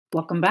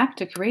Welcome back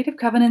to Creative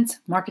Covenants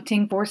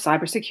Marketing for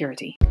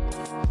Cybersecurity.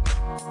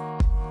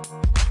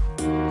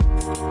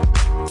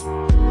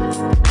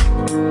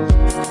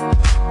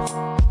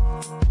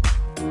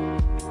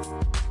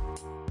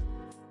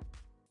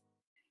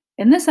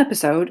 In this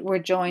episode, we're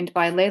joined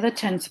by Laila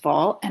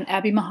Tjensvoll and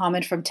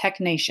Mohamed from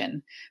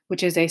TechNation,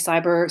 which is a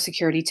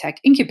cybersecurity tech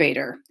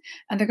incubator.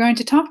 And they're going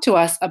to talk to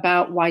us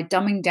about why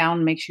dumbing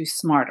down makes you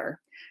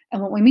smarter.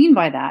 And what we mean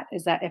by that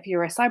is that if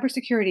you're a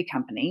cybersecurity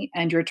company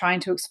and you're trying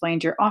to explain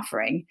your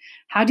offering,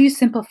 how do you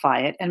simplify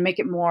it and make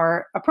it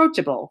more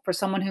approachable for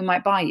someone who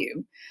might buy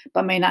you,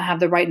 but may not have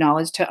the right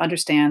knowledge to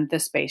understand the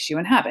space you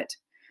inhabit?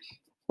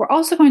 We're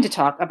also going to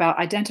talk about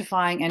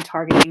identifying and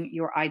targeting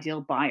your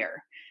ideal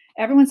buyer.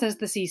 Everyone says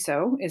the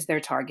CISO is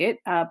their target,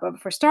 but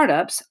for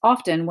startups,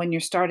 often when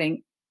you're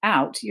starting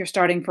out, you're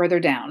starting further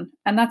down,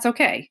 and that's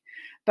okay.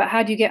 But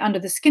how do you get under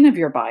the skin of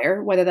your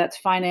buyer, whether that's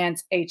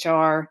finance,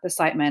 HR, the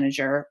site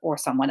manager, or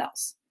someone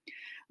else?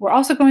 We're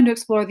also going to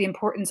explore the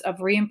importance of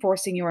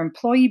reinforcing your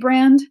employee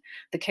brand,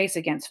 the case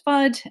against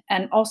FUD,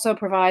 and also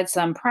provide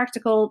some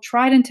practical,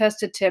 tried and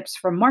tested tips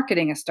for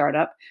marketing a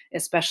startup,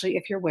 especially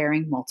if you're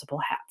wearing multiple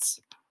hats.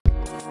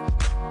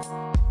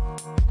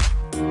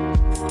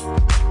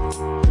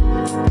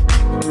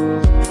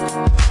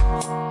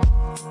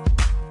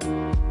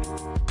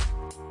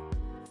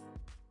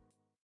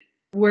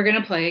 We're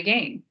going to play a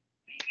game.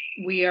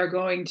 I'm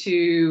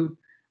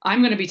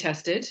going to be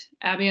tested.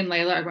 Abby and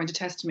Laila are going to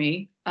test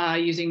me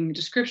using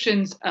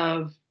descriptions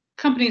of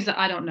companies that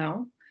I don't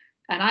know.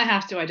 And I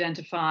have to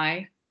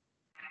identify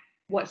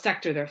what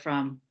sector they're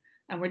from.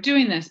 And we're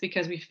doing this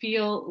because we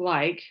feel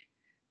like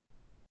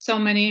so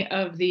many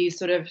of these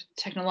sort of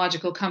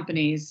technological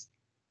companies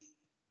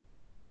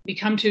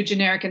become too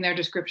generic in their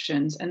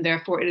descriptions, and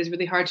therefore it is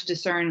really hard to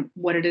discern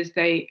what it is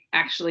they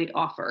actually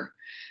offer.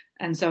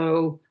 And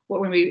so what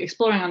we're going to be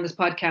exploring on this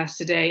podcast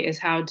today is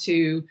how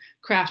to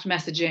craft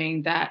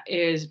messaging that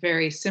is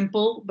very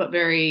simple, but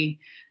very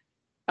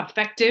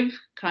effective,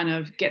 kind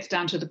of gets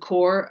down to the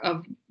core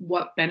of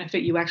what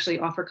benefit you actually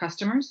offer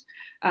customers.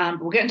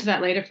 We'll get into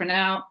that later. For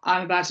now,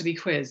 I'm about to be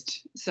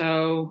quizzed,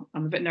 so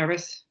I'm a bit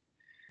nervous,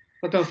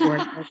 but go for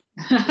it.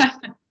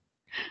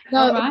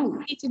 No, what we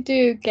need to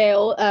do,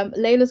 Gail,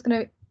 Laila's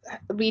going to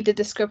read the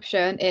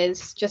description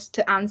is just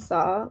to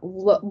answer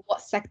what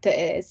sector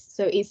it is.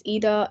 So it's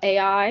either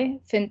AI,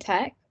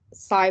 fintech,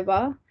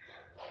 cyber,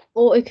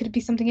 or it could be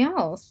something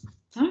else.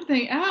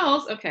 Something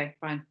else? Okay,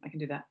 fine. I can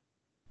do that.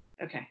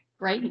 Okay.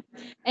 Great.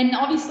 And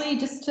obviously,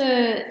 just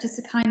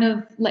to kind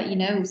of let you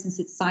know, since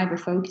it's cyber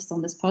focused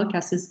on this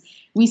podcast, is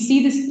we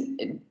see this,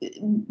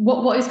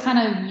 what is kind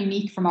of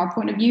unique from our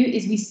point of view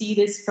is we see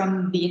this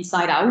from the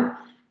inside out.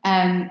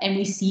 And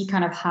we see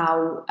kind of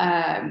how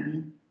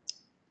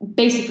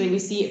basically we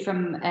see it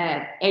from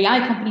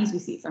AI companies, we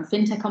see it from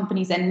fintech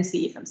companies, and we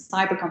see it from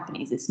cyber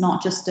companies. It's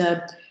not just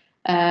a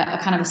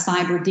kind of a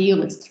cyber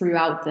deal, it's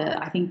throughout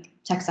I think,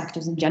 tech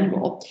sectors in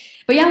general.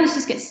 But yeah, let's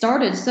just get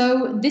started.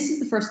 So this is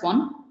the first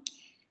one.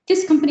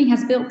 This company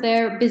has built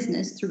their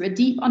business through a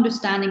deep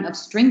understanding of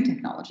string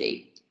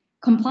technology,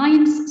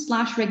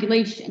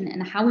 compliance/regulation,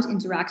 and how it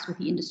interacts with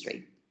the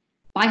industry.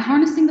 By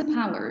harnessing the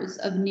powers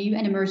of new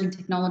and emerging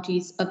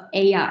technologies of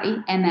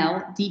AI,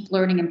 ML, deep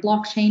learning, and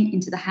blockchain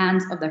into the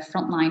hands of their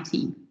frontline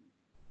team.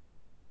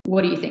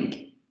 What do you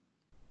think?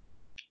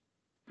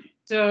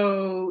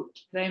 So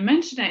they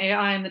mentioned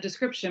AI in the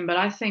description, but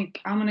I think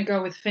I'm going to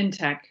go with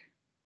fintech.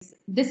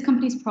 This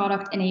company's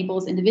product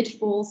enables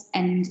individuals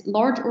and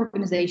large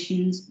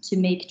organizations to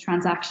make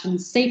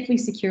transactions safely,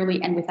 securely,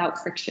 and without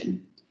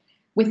friction.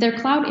 With their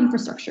cloud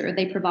infrastructure,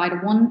 they provide a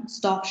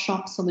one-stop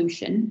shop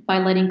solution by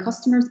letting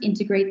customers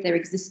integrate their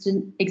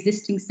existing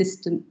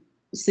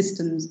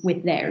systems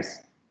with theirs.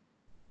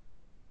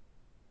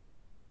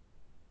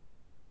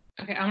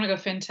 Okay, I'm going to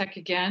go fintech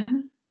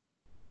again.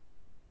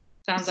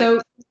 Sounds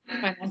like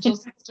financial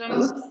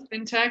systems,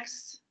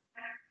 fintechs.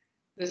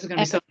 This is going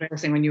to be so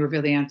embarrassing when you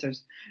reveal the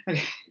answers.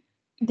 Okay.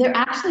 They're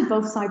actually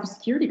both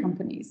cybersecurity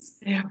companies.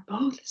 They are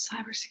both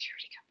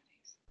cybersecurity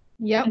companies.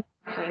 Yep.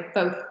 Okay,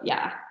 both,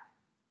 yeah.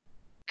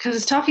 Because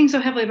it's talking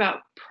so heavily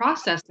about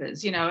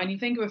processes, and you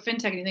think of a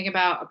fintech and you think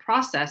about a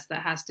process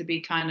that has to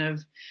be kind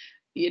of,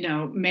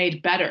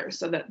 made better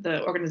so that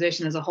the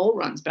organization as a whole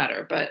runs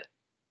better. But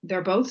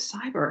they're both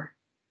cyber.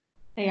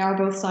 They are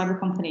both cyber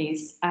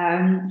companies.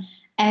 So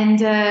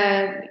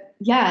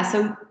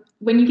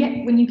when you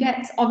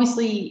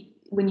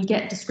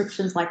get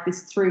descriptions like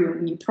this through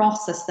and you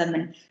process them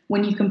and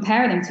when you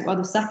compare them to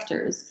other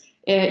sectors,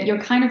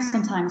 you're kind of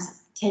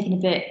sometimes taken a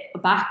bit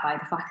aback by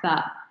the fact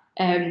that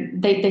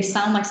they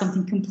sound like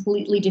something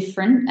completely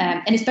different,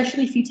 and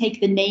especially if you take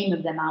the name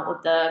of them out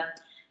of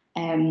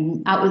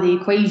the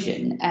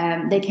equation,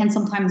 they can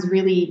sometimes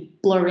really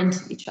blur into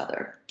each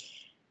other.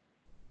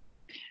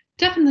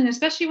 Definitely,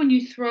 especially when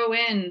you throw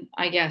in,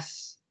 I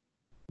guess,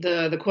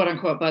 the quote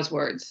unquote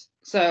buzzwords.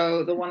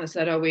 So the one that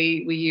said,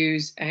 we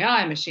use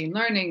AI, machine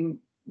learning,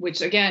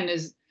 which again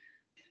is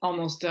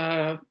almost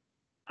I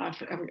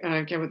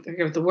forget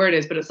what the word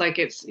is, but it's like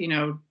it's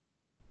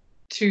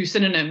two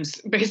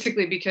synonyms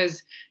basically,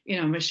 because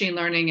machine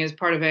learning is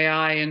part of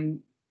AI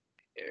and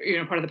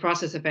part of the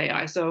process of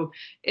AI. So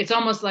it's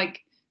almost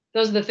like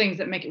those are the things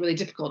that make it really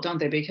difficult, don't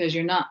they? Because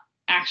you're not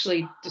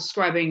actually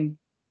describing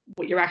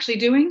what you're actually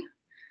doing.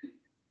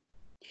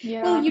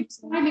 Yeah. Well, you're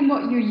describing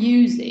what you're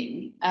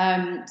using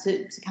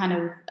to kind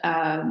of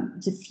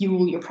to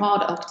fuel your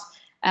product,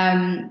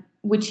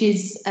 which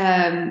is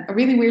a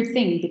really weird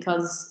thing,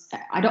 because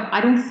I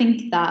don't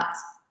think that,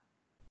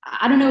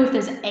 I don't know if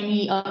there's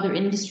any other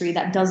industry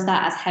that does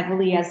that as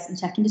heavily as the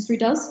tech industry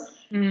does.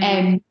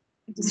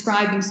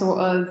 Describing sort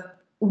of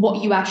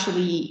what you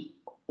actually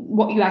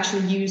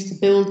use to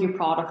build your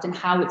product and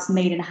how it's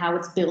made and how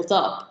it's built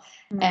up.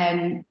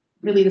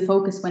 Really the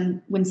focus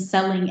when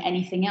selling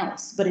anything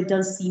else, but it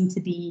does seem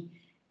to be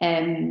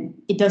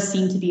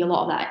a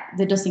lot of that.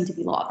 There does seem to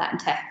be a lot of that in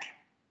tech.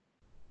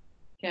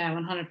 Yeah,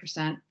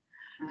 100%.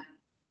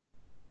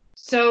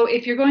 So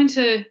if you're going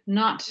to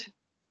not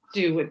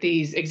do what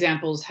these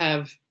examples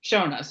have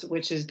shown us,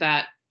 which is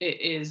that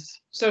it is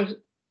so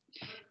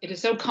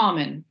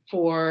common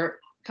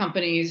for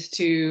companies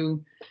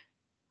to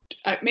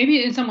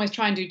maybe in some ways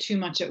try and do too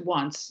much at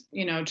once,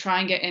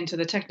 try and get into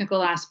the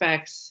technical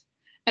aspects,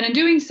 and in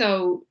doing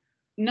so,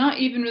 not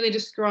even really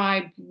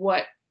describe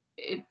what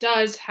it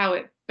does, how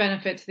it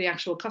benefits the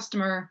actual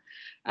customer.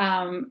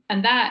 And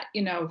that,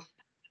 in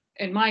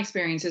my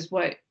experience, is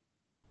what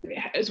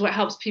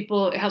helps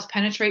people. It helps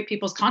penetrate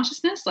people's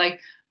consciousness.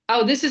 Like,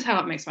 oh, this is how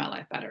it makes my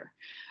life better.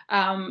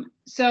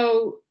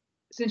 So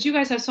since you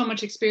guys have so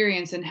much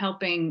experience in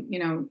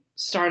helping,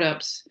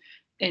 startups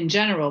in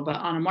general, but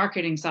on a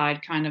marketing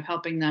side, kind of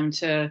helping them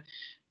to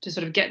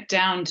sort of get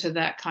down to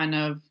that kind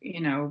of,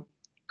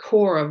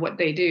 core of what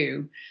they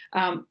do.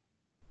 What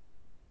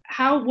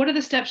are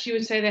the steps you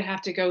would say they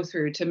have to go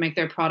through to make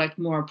their product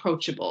more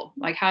approachable?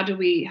 Like, how do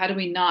we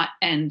not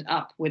end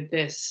up with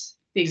the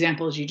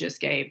examples you just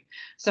gave?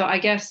 So I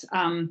guess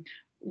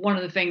one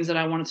of the things that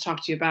I wanted to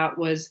talk to you about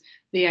was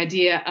the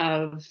idea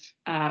of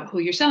who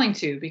you're selling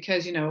to,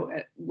 because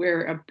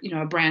we're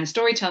a brand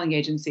storytelling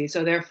agency.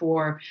 So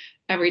therefore,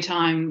 every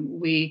time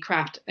we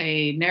craft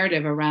a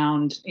narrative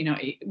around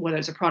whether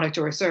it's a product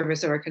or a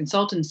service or a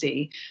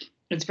consultancy,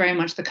 it's very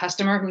much the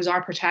customer who's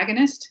our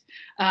protagonist,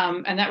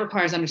 and that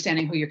requires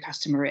understanding who your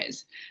customer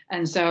is.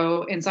 And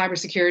so in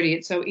cybersecurity,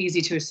 it's so easy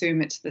to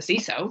assume it's the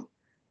CISO,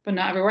 but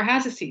not everywhere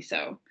has a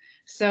CISO.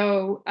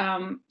 So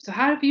how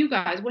have you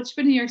guys? What's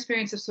been your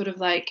experience of sort of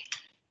like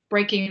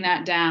breaking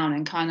that down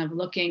and kind of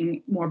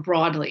looking more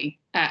broadly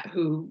at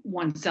who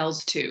one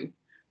sells to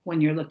when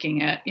you're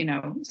looking at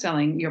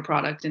selling your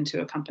product into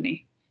a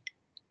company?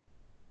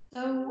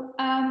 So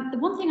the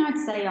one thing I'd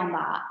say on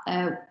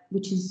that,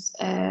 which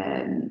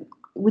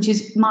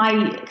is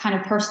my kind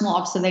of personal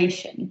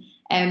observation,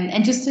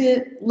 and just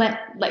to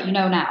let you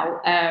know now,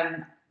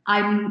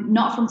 I'm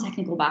not from a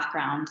technical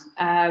background.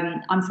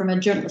 I'm from a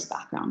journalist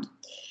background.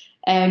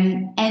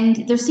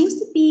 And there seems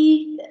to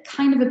be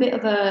kind of a bit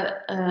of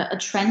a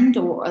trend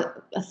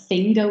or a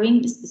thing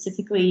going,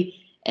 specifically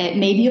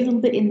maybe a little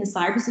bit in the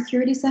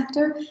cybersecurity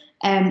sector,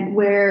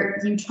 where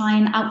you try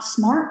and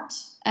outsmart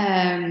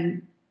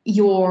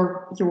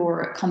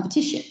your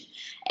competition,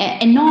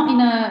 and not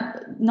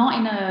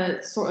in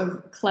a sort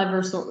of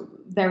clever, sort of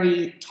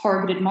very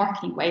targeted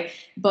marketing way,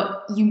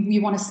 but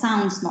you want to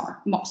sound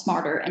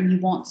smarter, and you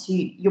want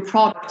your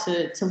product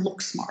to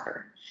look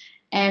smarter.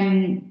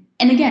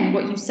 And again,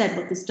 what you said,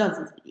 what this does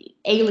is it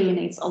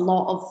alienates a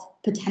lot of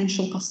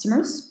potential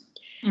customers.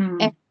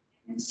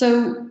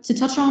 So to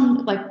touch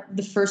on like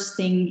the first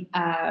thing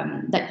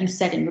that you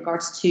said in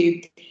regards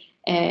to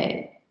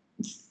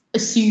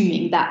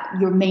assuming that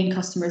your main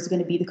customer is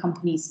going to be the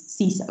company's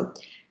CISO,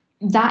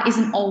 that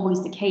isn't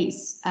always the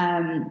case.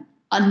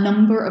 A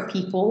number of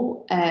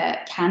people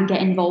can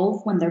get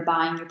involved when they're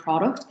buying your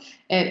product.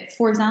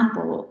 For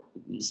example,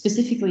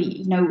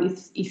 specifically,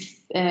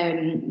 if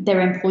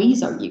their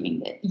employees are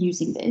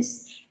using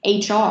this,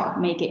 HR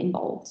may get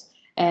involved,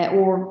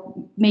 or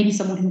maybe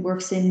someone who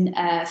works in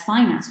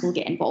finance will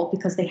get involved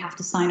because they have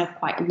to sign up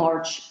quite a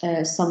large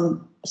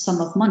sum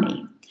of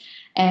money.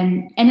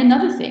 And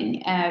another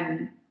thing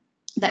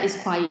that is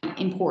quite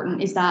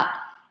important is that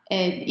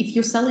if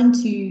you're selling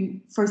to,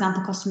 for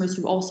example, customers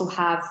who also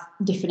have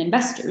different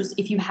investors,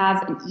 if you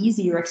have an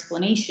easier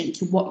explanation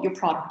to what your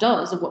product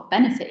does or what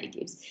benefit it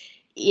gives,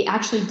 it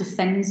actually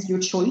defends your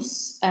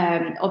choice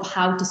of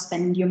how to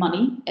spend your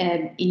money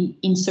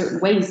in certain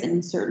ways and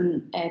in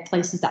certain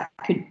places that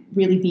could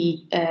really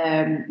be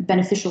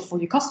beneficial for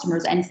your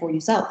customers and for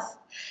yourself.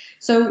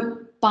 So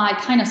by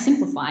kind of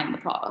simplifying the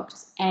product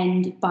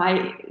and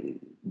by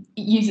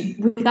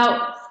using,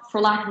 without,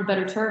 for lack of a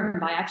better term,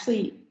 by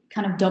actually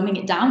kind of dumbing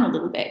it down a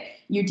little bit,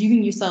 you're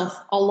doing yourself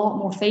a lot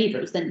more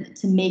favors than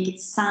to make it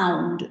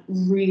sound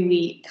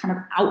really kind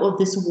of out of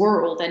this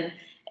world and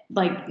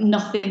like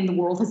nothing the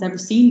world has ever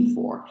seen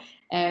before.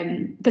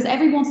 Because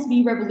everyone wants to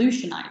be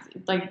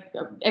revolutionizing, like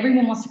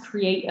everyone wants to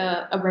create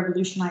a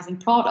revolutionizing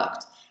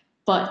product,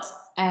 but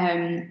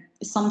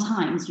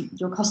sometimes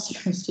your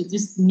customers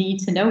just need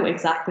to know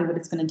exactly what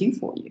it's going to do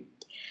for you.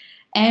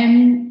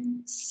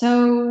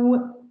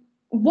 So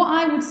what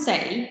I would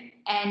say,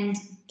 and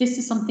this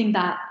is something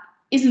that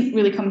isn't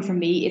really coming from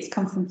me, it's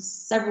come from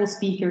several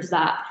speakers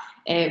that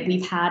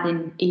we've had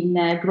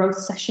in growth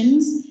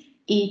sessions,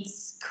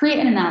 it's create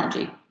an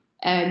analogy.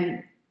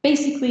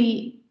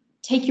 Basically,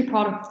 take your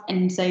product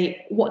and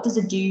say, what does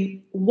it do?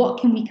 What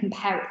can we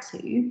compare it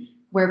to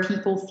where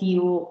people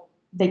feel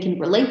they can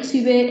relate to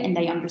it and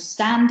they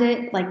understand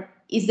it? Like,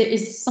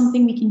 is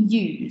something we can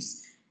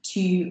use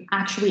to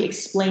actually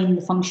explain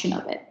the function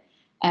of it?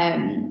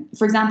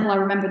 For example, I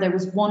remember there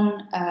was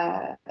one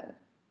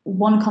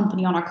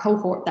company on our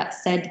cohort that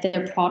said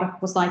their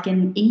product was like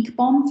an ink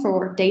bomb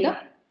for data.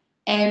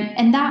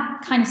 And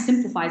that kind of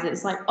simplifies it.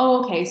 It's like,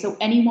 oh, okay, so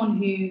anyone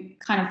who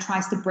kind of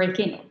tries to break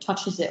in or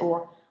touches it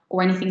or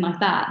anything like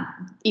that,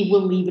 it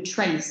will leave a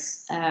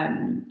trace.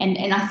 And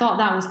I thought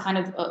that was kind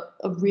of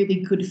a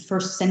really good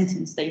first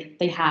sentence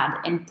they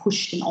had and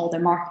pushed in all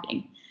their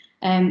marketing.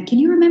 Can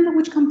you remember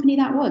which company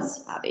that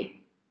was,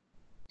 Abby?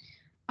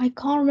 I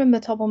can't remember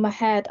the top of my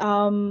head.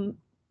 No,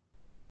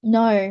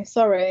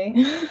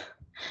 sorry.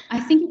 I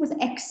think it was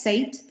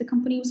X8, the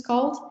company was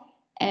called.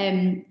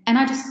 And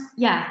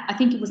I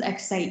think it was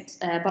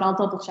X8, but I'll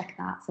double check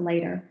that for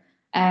later.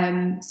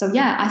 So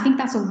yeah, I think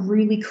that's a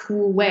really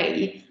cool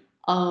way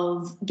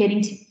of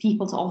getting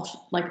people to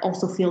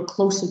also feel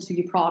closer to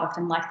your product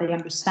and like they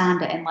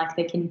understand it and like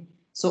they can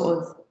sort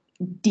of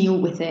deal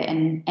with it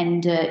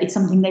and it's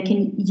something they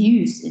can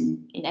use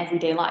in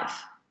everyday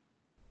life.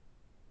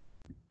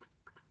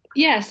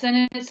 Yes,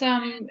 and it's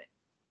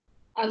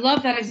I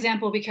love that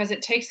example because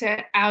it takes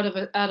it out of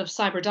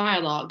cyber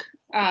dialogue,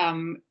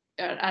 out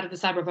of the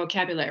cyber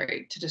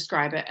vocabulary to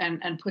describe it,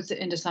 and puts it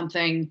into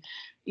something,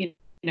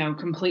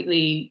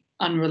 completely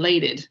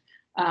unrelated.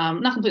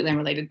 Not completely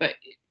unrelated, but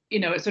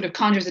it sort of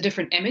conjures a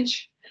different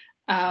image.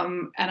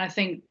 And I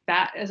think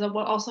that is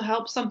what also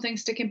helps something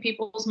stick in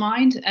people's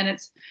mind. And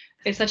it's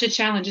such a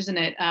challenge, isn't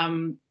it,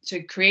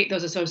 to create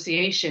those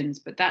associations?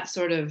 But that's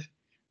sort of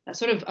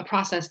a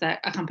process that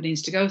a company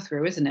needs to go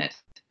through, isn't it?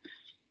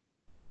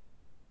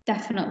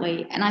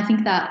 Definitely. And I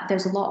think that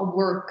there's a lot of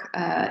work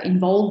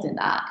involved in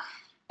that.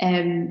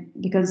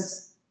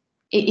 Because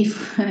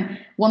if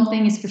one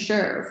thing is for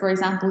sure, for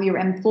example, your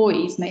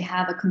employees may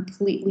have a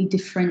completely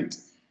different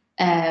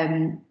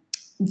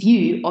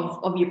view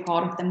of your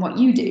product than what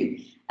you do.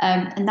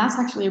 And that's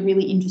actually a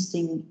really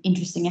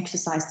interesting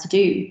exercise to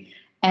do.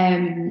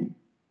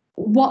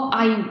 What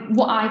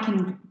I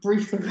can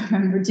briefly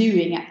remember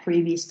doing at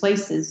previous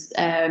places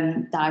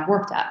that I've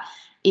worked at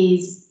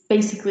is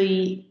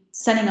basically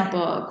setting up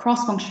a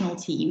cross-functional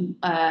team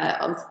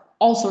of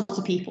all sorts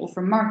of people,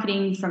 from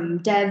marketing, from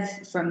dev,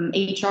 from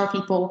HR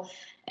people,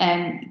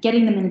 and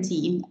getting them in a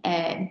team,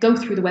 go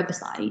through the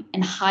website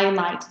and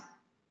highlight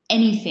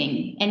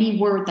any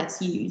word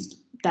that's used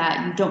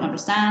that you don't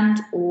understand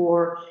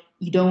or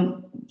you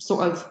don't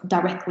sort of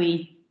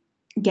directly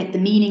get the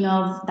meaning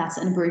of, that's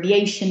an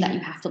abbreviation that you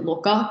have to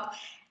look up.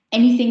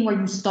 Anything where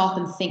you stop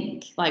and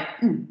think, like,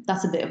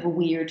 that's a bit of a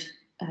weird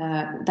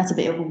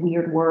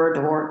word,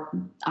 or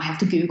I have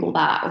to Google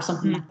that, or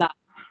something like that.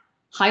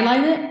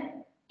 Highlight it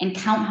and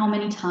count how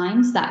many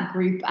times that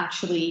group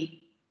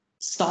actually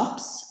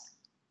stops,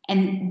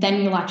 and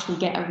then you'll actually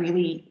get a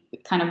really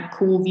kind of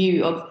cool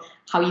view of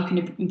how you can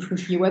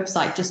improve your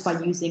website just by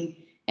using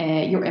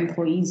your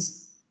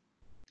employees.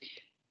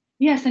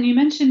 Yes, and you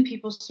mentioned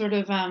people sort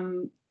of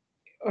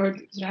or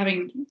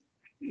having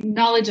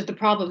knowledge of the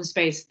problem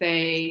space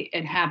they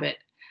inhabit.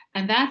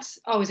 And that's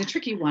always a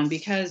tricky one,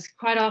 because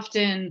quite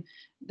often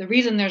the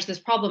reason there's this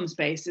problem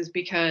space is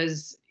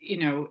because,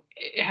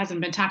 it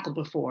hasn't been tackled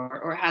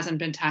before or it hasn't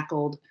been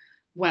tackled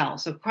well.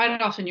 So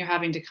quite often you're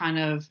having to kind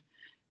of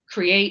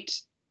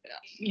create,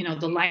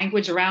 the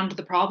language around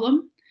the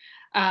problem.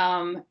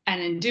 And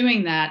in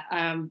doing that,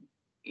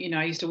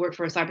 I used to work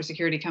for a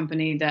cybersecurity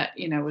company that,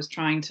 was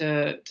trying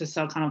to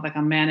sell kind of like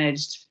a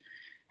managed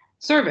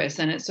service,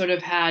 and it sort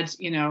of had,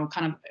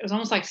 it was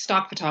almost like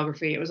stock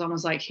photography. It was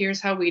almost like, here's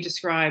how we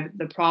describe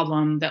the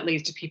problem that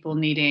leads to people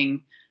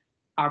needing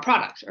our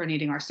product or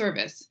needing our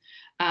service.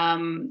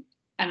 And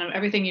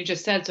everything you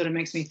just said sort of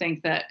makes me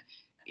think that,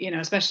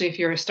 especially if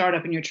you're a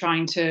startup and you're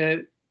trying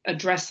to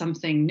address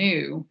something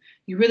new,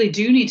 you really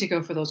do need to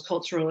go for those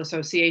cultural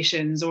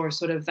associations, or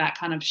sort of that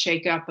kind of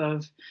shake up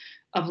of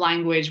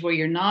language where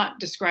you're not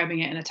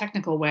describing it in a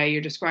technical way.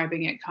 You're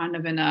describing it kind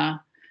of in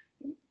a,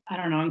 I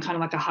don't know, in kind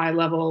of like a high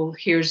level,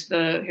 here's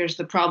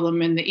the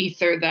problem in the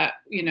ether that,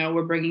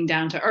 we're bringing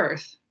down to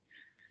earth.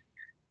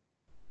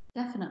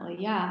 Definitely,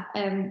 yeah.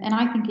 And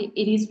I think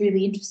it is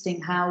really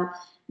interesting how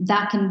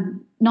that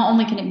can, not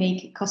only can it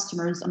make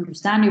customers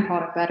understand your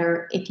product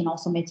better, it can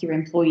also make your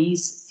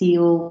employees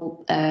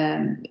feel,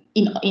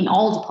 in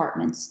all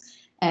departments,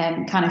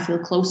 kind of feel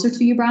closer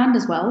to your brand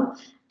as well.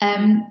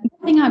 One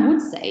thing I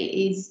would say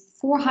is,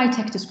 for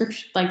high-tech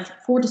description, like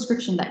for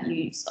description that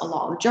use a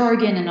lot of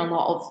jargon and a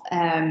lot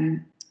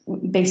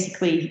of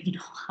basically,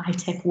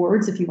 high-tech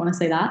words, if you want to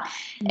say that,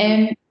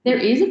 there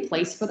is a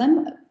place for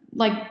them.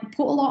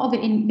 put a lot of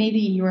it in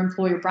maybe in your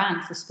employer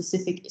brand for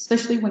specific,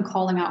 especially when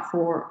calling out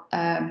for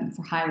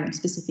hiring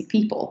specific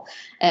people.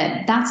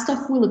 That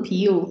stuff will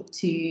appeal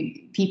to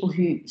people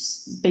who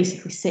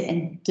basically sit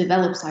and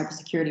develop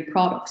cybersecurity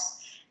products.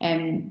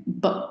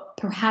 But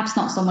perhaps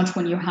not so much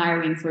when you're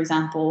hiring, for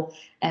example,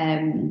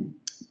 an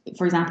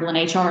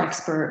HR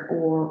expert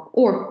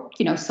or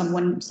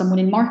someone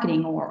in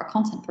marketing or a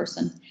content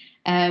person.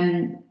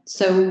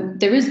 So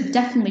there is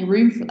definitely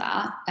room for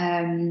that,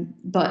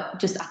 but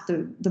just at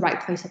the right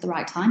place at the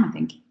right time, I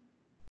think.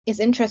 It's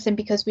interesting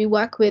because we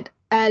work with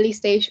early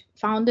stage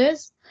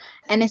founders,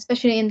 and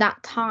especially in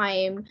that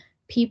time,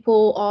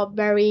 people are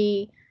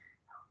very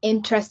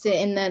interested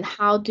in then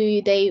how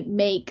do they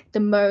make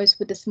the most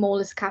with the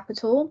smallest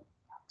capital.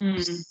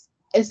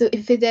 So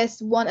if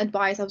there's one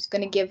advice I was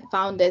going to give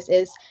founders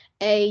is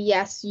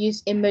yes,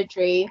 use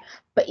imagery,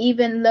 but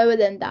even lower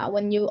than that,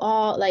 when you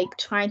are like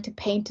trying to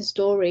paint a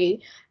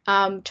story,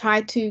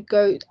 try to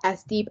go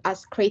as deep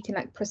as creating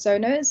like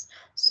personas.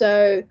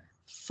 So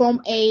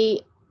from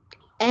a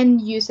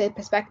end user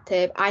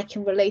perspective, I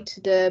can relate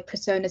to the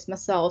personas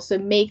myself. So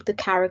make the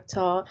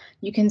character,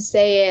 you can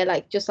say it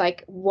like just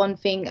like one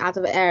thing out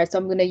of the air. So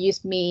I'm going to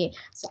use me.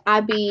 So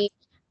Abby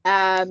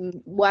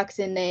works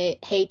in the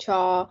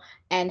HR,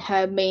 and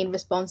her main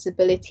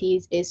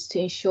responsibilities is to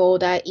ensure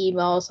that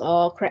emails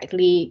are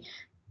correctly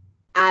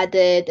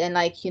added, and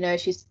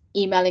she's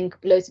emailing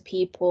loads of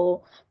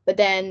people. But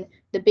then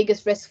the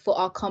biggest risk for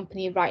our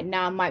company right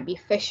now might be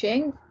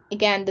phishing.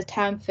 Again, the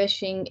term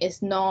phishing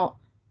is not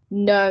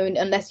known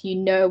unless you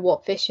know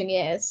what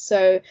phishing is.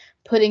 So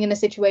putting in a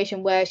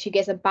situation where she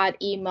gets a bad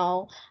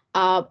email,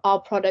 our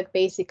product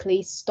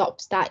basically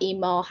stops that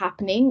email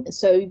happening.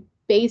 So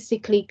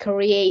basically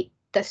create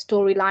the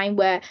storyline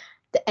where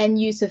the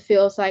end user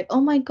feels like,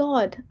 oh my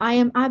God, I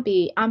am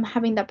Abby, I'm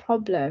having that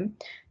problem.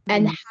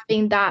 And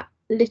having that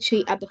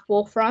literally at the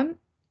forefront.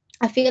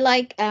 I feel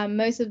like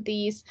most of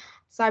these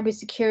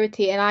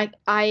cybersecurity, and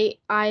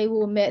I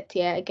will admit,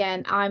 yeah,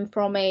 again, I'm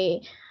from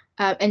a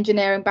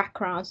engineering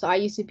background, so I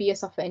used to be a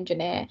software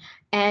engineer.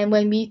 And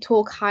when we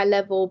talk high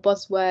level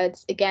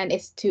buzzwords, again,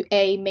 it's to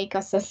make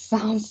us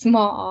sound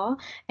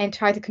smarter and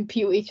try to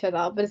compete with each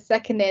other. But the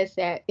second is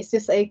that it's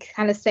just a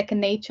kind of second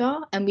nature,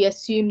 and we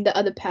assume the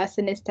other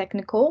person is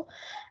technical.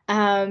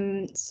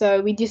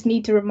 So we just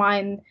need to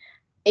remind,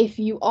 if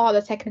you are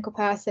the technical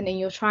person and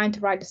you're trying to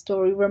write the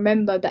story,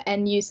 remember the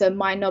end user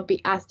might not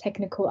be as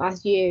technical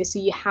as you. So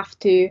you have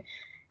to,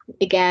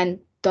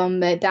 again,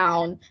 dumb it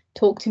down.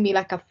 Talk to me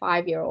like a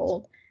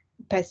 5-year-old,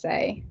 per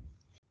se.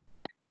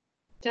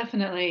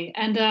 Definitely.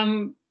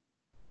 And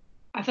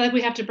I feel like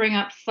we have to bring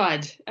up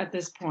FUD at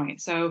this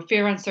point. So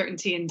fear,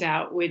 uncertainty, and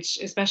doubt, which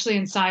especially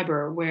in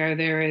cyber, where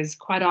there is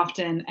quite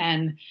often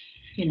an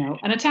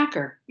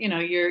attacker.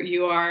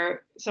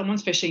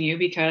 Someone's phishing you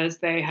because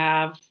they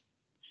have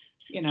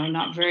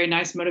not very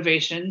nice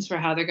motivations for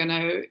how they're going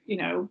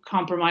to,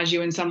 compromise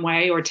you in some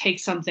way or take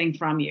something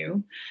from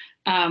you.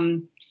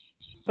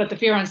 But the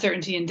fear,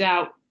 uncertainty, and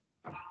doubt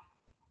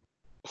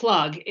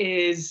plug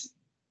is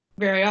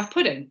very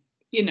off-putting,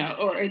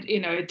 or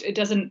it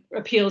doesn't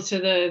appeal to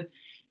the,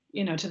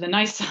 to the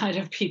nice side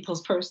of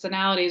people's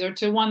personalities, or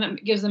to one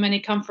that gives them any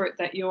comfort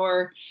that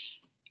you're,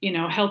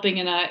 helping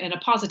in a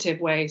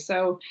positive way.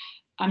 So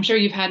I'm sure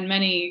you've had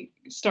many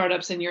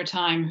startups in your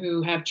time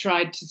who have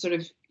tried to sort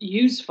of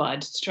use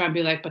FUD to try and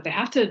be like, but they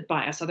have to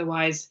buy us,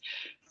 otherwise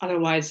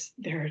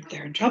they're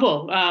in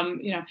trouble.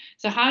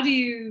 So how do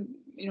you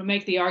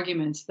make the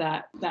arguments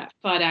that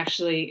FUD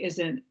actually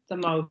isn't the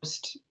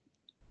most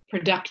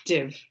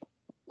productive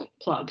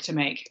plug to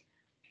make?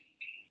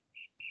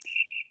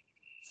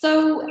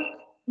 So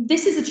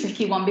this is a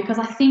tricky one, because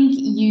I think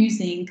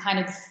using kind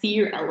of the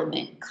fear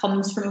element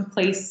comes from a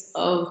place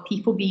of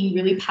people being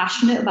really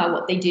passionate about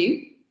what they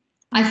do.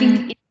 I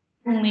think it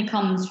only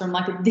comes from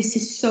like, this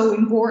is so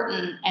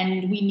important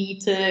and we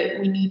need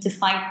to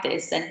fight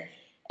this. And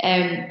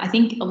I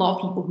think a lot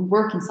of people who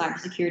work in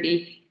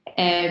cybersecurity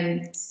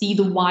see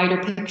the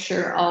wider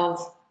picture of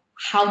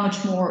how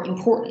much more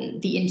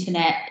important the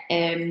internet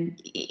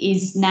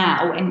is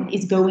now and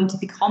is going to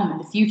become in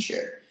the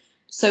future.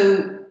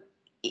 So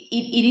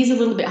it is a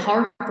little bit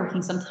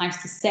heartbreaking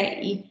sometimes to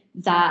say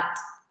that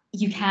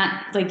you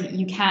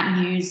can't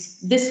use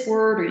this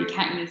word or you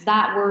can't use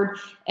that word,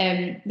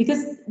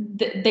 because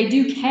they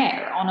do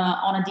care on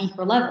a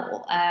deeper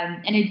level,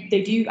 and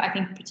they do, I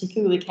think,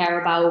 particularly care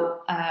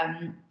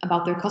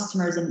about their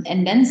customers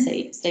and then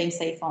staying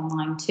safe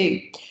online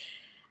too.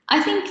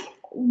 I think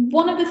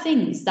one of the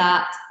things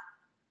that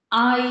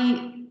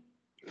I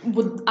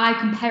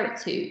compare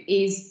it to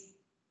is,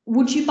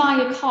 would you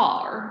buy a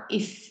car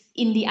if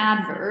in the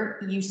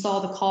advert you saw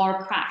the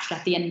car crashed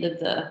at the end of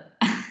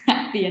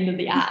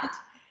the ad?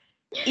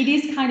 It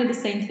is kind of the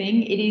same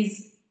thing. It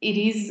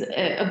is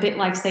a bit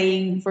like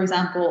saying, for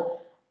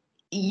example,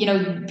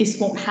 this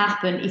won't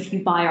happen if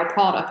you buy our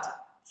product.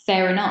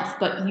 Fair enough,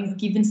 but you've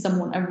given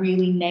someone a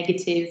really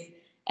negative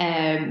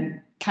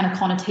kind of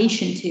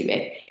connotation to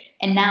it,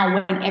 and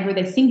now whenever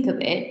they think of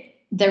it,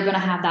 they're going to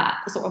have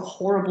that sort of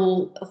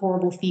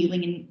horrible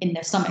feeling in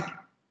their stomach.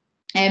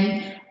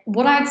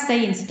 What I'd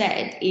say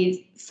instead is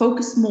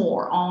focus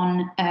more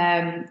on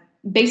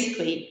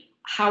basically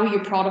how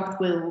your product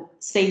will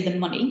save them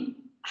money,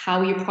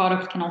 how your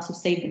product can also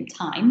save them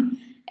time,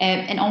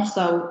 and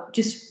also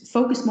just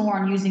focus more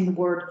on using the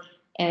word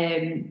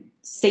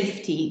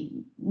safety,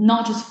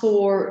 not just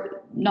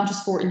for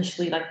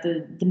initially like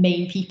the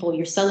main people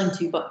you're selling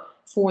to, but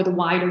for the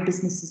wider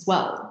business as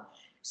well.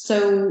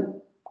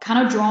 So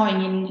kind of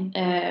drawing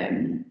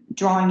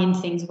in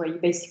things where you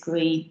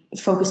basically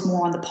focus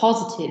more on the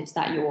positives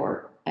that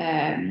your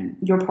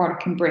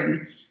product can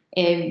bring.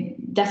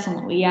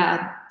 Definitely,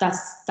 yeah,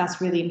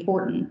 that's really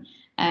important.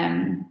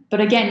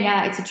 But again,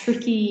 yeah,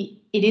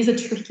 it is a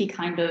tricky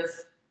kind of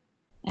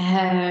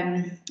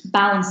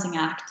balancing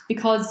act,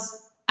 because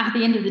at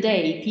the end of the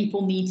day,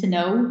 people need to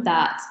know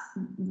that,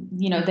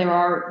 you know, there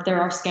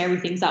are scary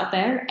things out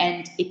there,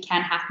 and it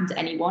can happen to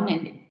anyone,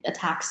 and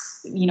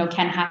attacks, you know,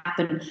 can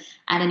happen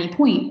at any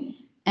point.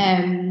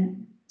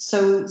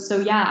 So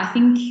yeah, I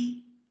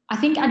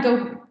think I'd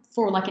go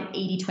for like an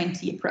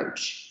 80-20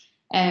 approach.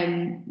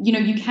 You know,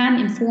 you can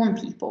inform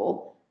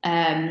people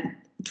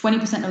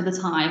 20% of the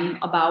time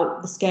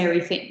about the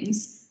scary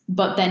things,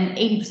 but then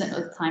 80%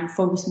 of the time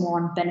focus more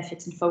on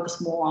benefits and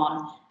focus more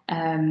on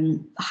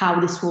how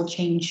this will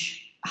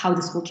change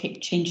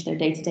their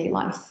day-to-day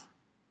life.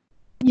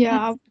 Yeah,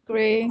 I would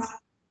agree.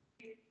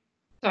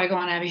 Sorry, go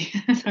on, Abby.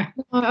 Sorry.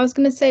 I was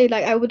gonna say,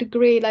 like, I would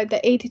agree, like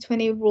the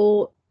 80-20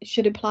 rule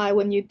should apply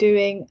when you're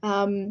doing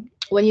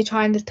when you're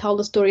trying to tell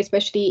the story,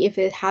 especially if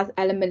it has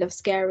element of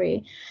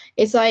scary.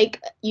 It's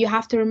like you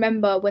have to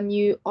remember, when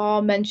you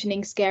are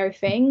mentioning scary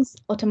things,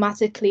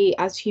 automatically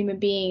as human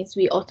beings,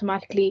 we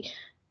automatically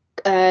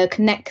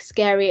connect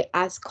scary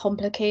as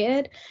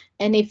complicated.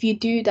 And if you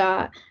do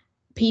that,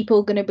 people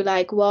are gonna be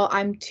like, well,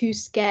 I'm too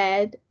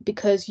scared,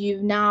 because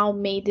you've now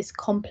made this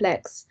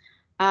complex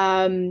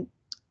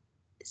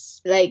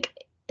like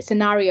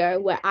scenario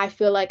where I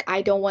feel like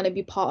I don't want to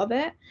be part of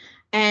it.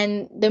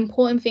 And the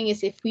important thing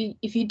is, if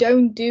you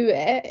don't do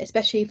it,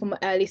 especially from an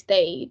early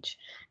stage,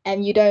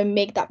 and you don't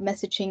make that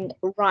messaging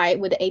right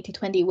with the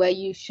 80-20, where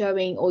you're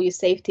showing all your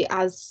safety,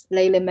 as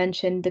Laila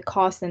mentioned, the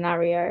car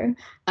scenario,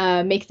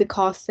 make the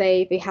car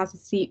safe, it has a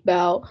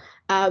seatbelt,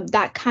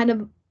 that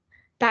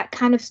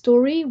kind of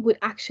story would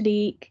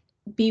actually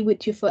be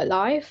with you for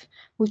life,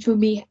 which would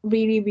be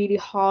really, really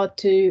hard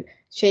to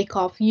shake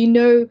off. You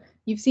know,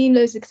 you've seen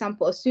those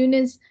examples. As soon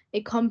as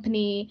a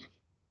company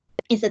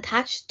is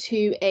attached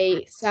to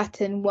a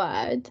certain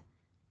word,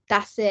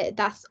 that's it.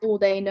 That's all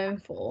they're known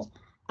for.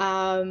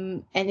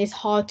 And it's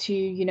hard to,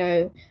 you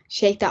know,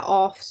 shake that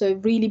off. So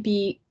really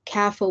be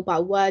careful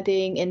about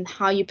wording and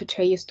how you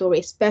portray your story,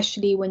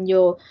 especially when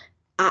you're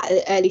at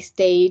an early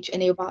stage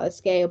and you're about to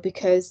scale,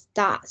 because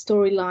that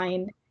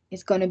storyline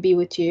is going to be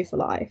with you for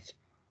life.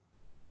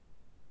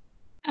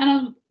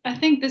 And I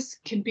think this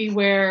could be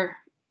where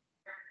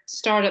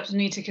startups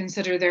need to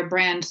consider their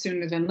brand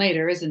sooner than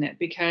later, isn't it?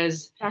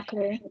 Because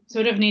exactly,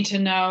 sort of need to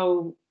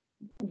know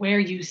where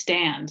you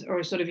stand,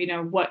 or sort of, you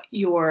know, what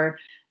your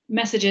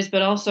message is,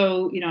 but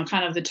also, you know,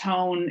 kind of the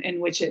tone in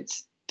which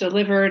it's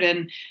delivered.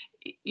 And,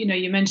 you know,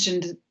 you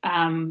mentioned,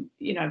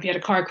 you know, if you had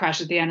a car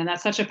crash at the end, and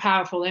that's such a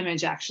powerful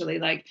image, actually.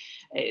 Like,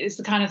 it's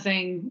the kind of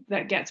thing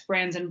that gets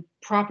brands in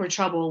proper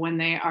trouble when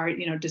they are,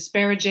 you know,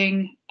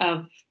 disparaging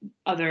of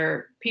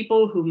other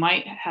people who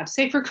might have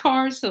safer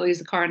cars. So I'll use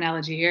the car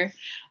analogy here.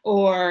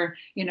 Or,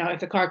 you know, if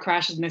the car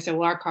crashes and they say,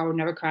 well, our car would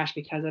never crash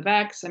because of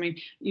X. I mean,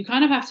 you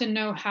kind of have to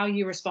know how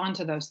you respond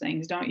to those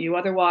things, don't you?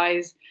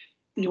 Otherwise,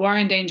 you are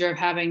in danger of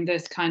having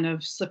this kind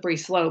of slippery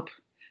slope.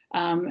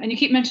 And you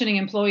keep mentioning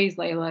employees,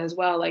 Laila, as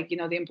well. Like, you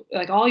know,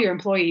 like all your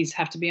employees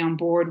have to be on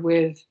board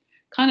with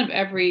kind of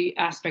every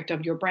aspect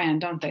of your brand,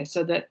 don't they?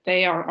 So that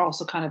they are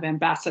also kind of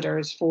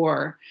ambassadors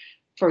for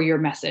your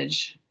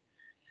message.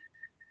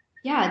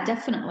 Yeah,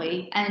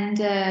 definitely.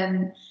 And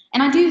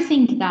I do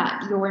think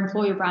that your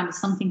employer brand is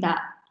something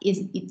that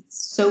it's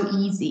so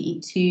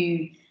easy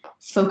to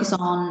focus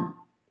on.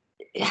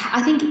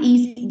 I think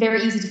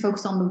very easy to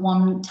focus on the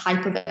one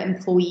type of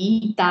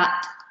employee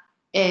that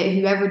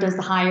whoever does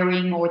the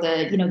hiring or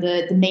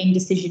the main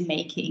decision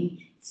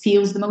making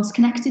feels the most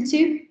connected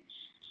to.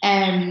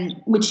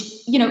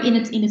 Which, you know,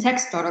 in a tech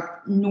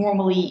startup,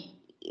 normally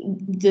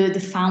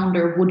the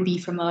founder would be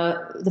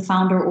the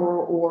founder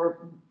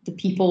or the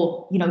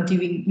people, you know,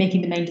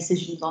 making the main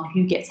decisions on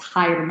who gets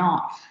hired or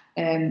not,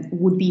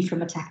 would be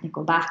from a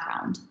technical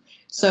background.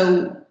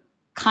 So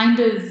kind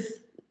of,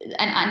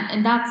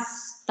 and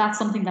that's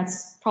something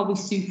that's probably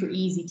super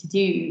easy to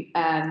do,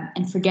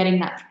 and forgetting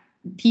that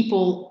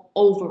people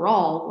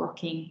overall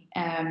working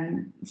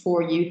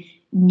for you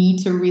need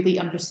to really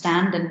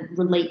understand and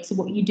relate to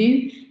what you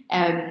do,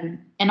 and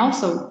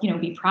also, you know,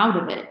 be proud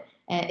of it.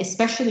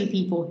 Especially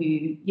people who,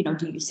 you know,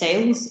 do your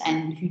sales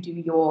and who do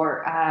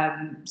your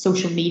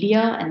social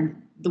media and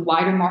the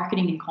wider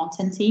marketing and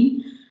content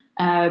team.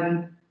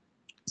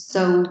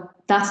 So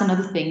that's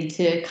another thing,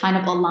 to kind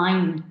of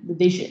align the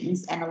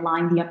visions and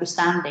align the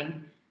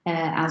understanding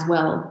as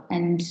well.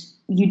 And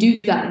you do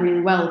that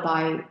really well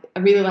by, I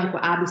really like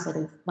what Abby said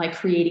of like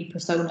creating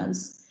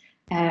personas.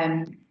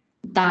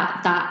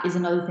 That is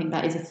another thing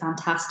that is a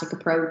fantastic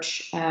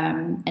approach,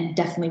 and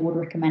definitely would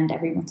recommend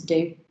everyone to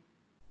do.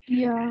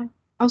 Yeah,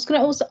 I was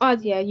gonna also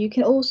add, yeah, you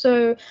can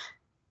also,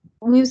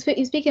 we were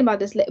speaking about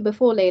this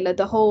before, Laila,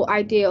 the whole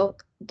idea of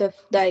the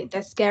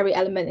scary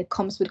element, it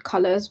comes with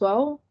color as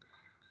well.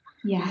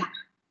 Yeah.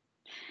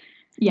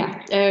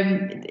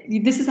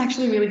 This is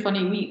actually really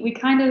funny. We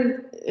kind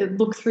of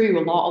look through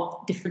a lot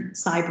of different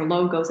cyber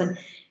logos, and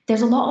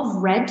there's a lot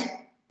of red.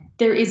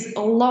 There is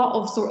a lot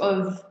of sort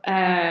of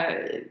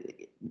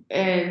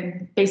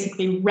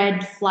basically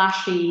red,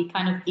 flashy,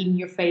 kind of in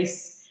your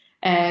face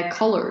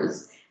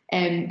colors.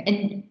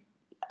 And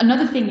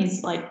another thing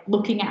is like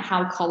looking at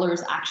how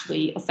colors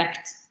actually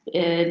affect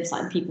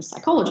people's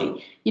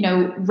psychology. You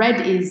know,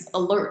 red is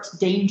alert,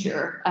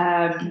 danger,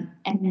 and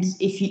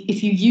if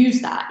you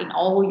use that in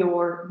all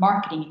your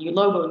marketing and your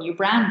logo and your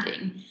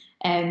branding,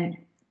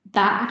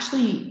 that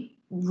actually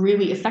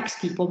really affects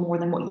people more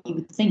than what you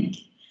would think.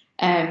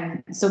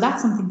 So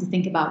that's something to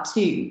think about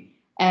too.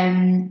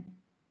 And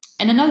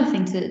another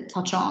thing to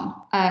touch on,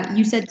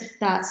 you said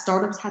that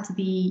startups had to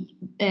be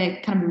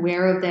kind of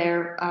aware of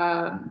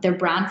their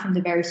brand from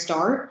the very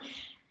start.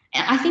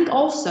 And I think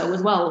also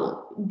as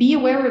well, be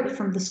aware of it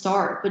from the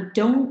start, but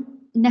don't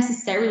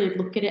necessarily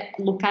look at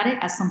it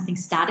as something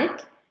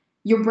static.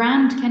 Your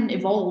brand can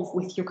evolve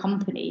with your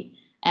company,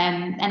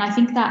 and I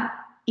think that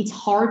it's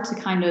hard to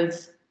kind of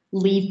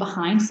leave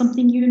behind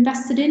something you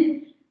invested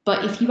in.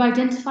 But if you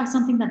identify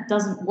something that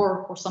doesn't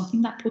work, or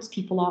something that puts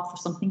people off, or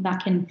something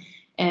that can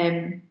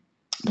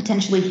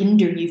potentially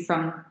hinder you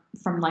from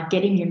like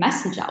getting your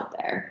message out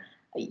there,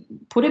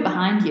 put it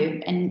behind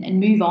you and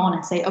move on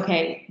and say,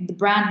 okay, the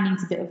brand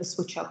needs a bit of a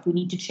switch up. We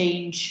need to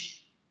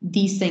change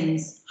these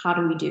things. How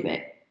do we do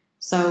it?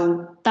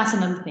 So that's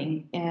another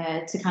thing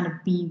to kind of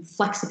be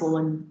flexible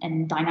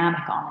and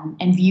dynamic on,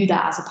 and view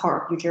that as a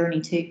part of your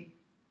journey too.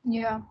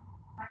 Yeah.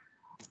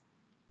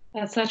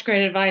 That's such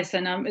great advice,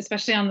 and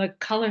especially on the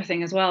color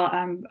thing as well.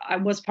 I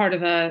was part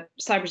of a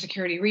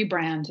cybersecurity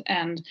rebrand,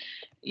 and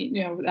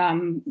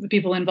the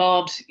people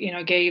involved,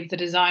 gave the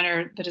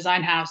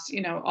design house,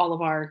 all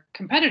of our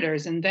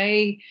competitors, and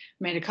they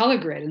made a color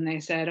grid, and they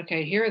said,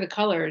 okay, here are the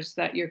colors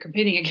that you're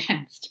competing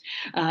against,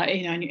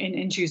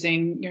 in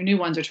choosing your new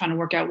ones, or trying to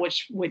work out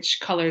which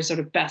colors sort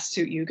of best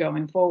suit you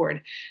going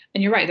forward.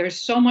 And you're right,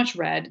 there's so much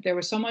red, there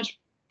was so much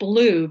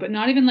blue, but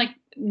not even like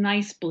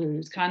nice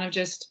blues, kind of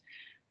just,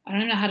 I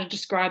don't know how to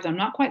describe them.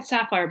 Not quite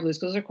sapphire blues,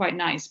 because those are quite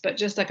nice, but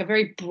just like a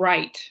very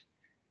bright,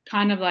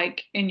 kind of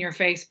like in your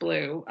face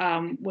blue,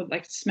 with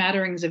like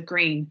smatterings of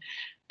green.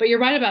 But you're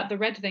right about the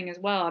red thing as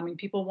well. I mean,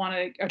 people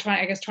are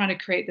trying to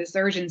create this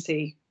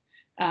urgency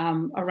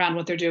around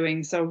what they're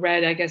doing. So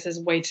red, I guess, is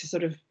a way to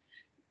sort of,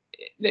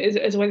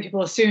 is a way that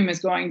people assume is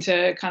going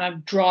to kind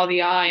of draw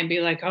the eye and be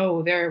like,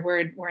 oh,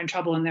 we're in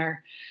trouble, and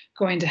they're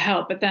going to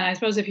help. But then I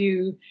suppose if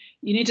you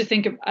need to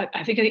think of,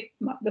 I think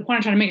the point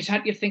I'm trying to make is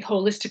you think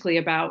holistically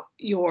about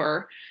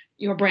your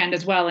brand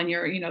as well, and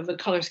your, the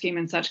color scheme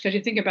and such, because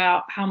you think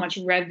about how much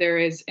red there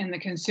is in the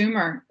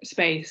consumer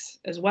space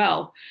as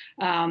well.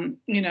 Even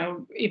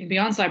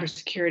beyond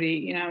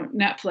cybersecurity,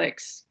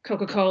 Netflix,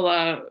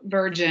 Coca-Cola,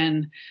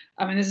 Virgin.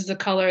 I mean, this is a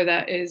color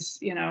that is,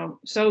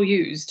 so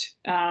used.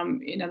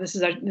 This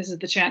is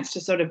the chance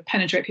to sort of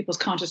penetrate people's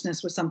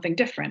consciousness with something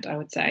different, I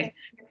would say.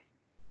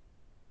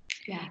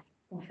 Yeah,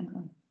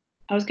 definitely.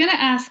 I was going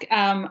to ask,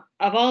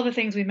 of all the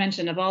things we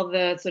mentioned, of all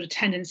the sort of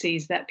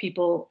tendencies that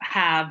people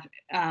have,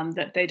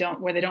 that they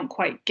don't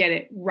quite get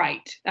it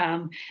right.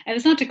 And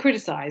it's not to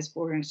criticize,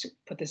 we're going to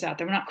put this out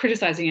there. We're not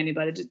criticizing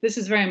anybody. This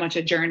is very much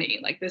a journey.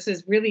 Like, this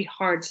is really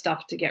hard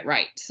stuff to get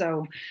right.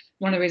 So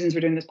one of the reasons we're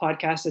doing this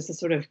podcast is to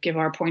sort of give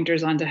our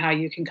pointers onto how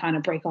you can kind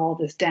of break all of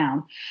this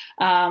down.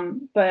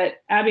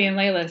 But Abby and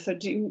Laila, so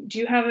do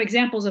you have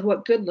examples of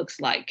what good looks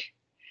like?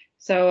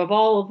 So of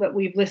all that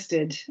we've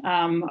listed,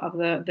 of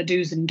the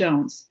do's and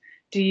don'ts,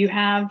 do you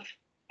have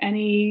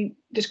any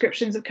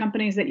descriptions of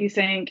companies that you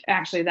think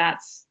actually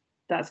that's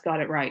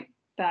got it right?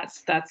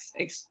 That's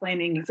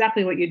explaining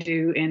exactly what you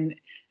do in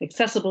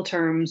accessible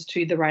terms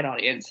to the right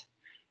audience.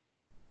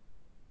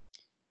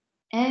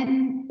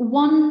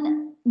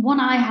 One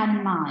I had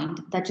in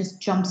mind that just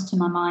jumps to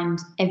my mind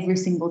every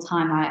single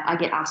time I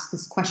get asked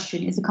this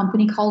question is a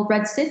company called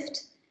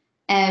Redsift.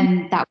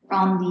 That were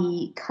on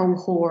the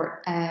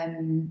cohort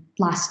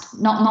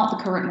not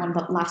the current one,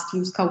 but last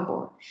year's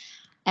cohort.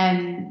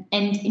 And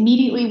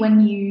immediately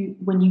when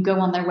you go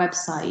on their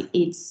website,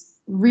 it's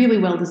really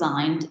well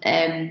designed,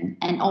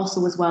 and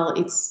also as well,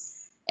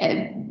 it's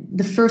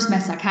the first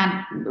message. I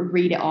can't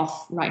read it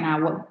off right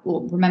now.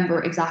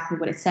 Remember exactly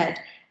what it said,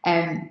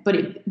 but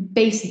it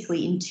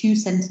basically in 2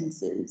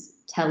 sentences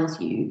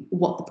tells you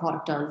what the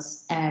product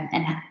does,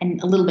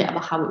 and a little bit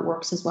about how it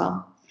works as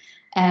well.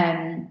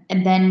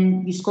 And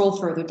then you scroll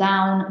further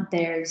down,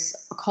 there's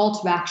a call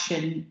to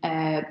action,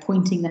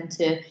 pointing them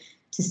to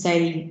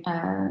say,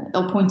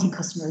 or pointing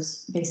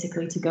customers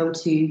basically to go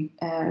to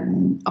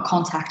a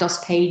contact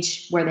us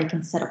page where they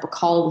can set up a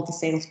call with the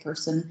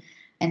salesperson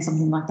and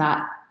something like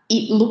that.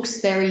 it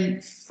looks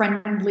very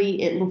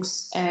friendly. It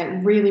looks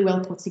really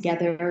well put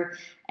together,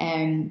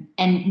 and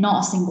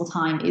not a single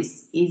time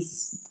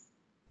is.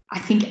 I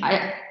think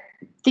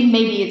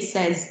maybe it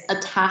says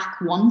attack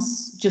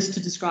once just to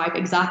describe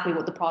exactly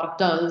what the product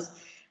does,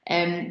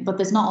 but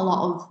there's not a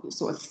lot of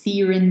sort of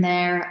fear in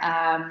there,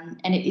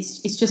 and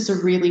it's just a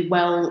really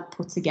well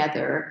put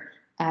together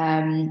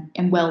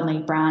and well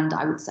made brand,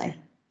 I would say.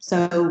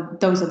 So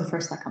those are the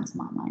first that come to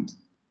my mind.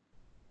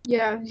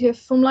 Yeah,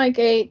 from like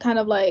a kind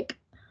of like,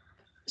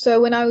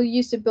 so when I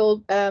used to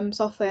build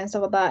software and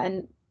stuff like that,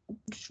 and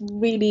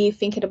really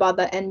thinking about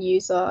the end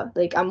user,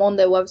 like I'm on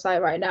their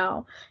website right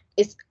now,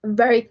 it's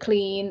very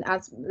clean,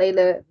 as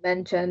Laila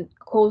mentioned,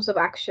 calls of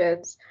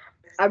actions.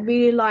 I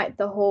really like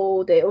the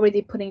whole, they're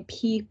already putting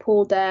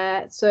people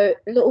there, so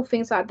little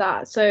things like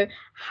that. So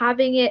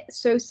having it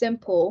so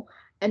simple,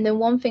 and then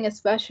one thing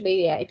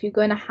especially, yeah, if you're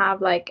going to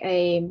have like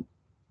a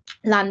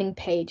landing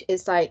page,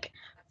 is like,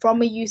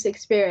 from a user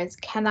experience,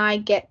 can I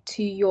get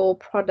to your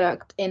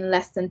product in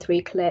less than 3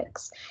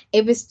 clicks?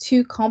 If it's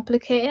too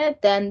complicated,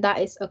 then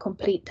that is a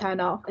complete turn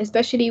off,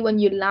 especially when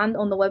you land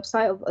on the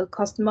website of a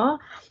customer.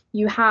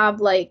 You have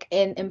like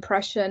an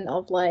impression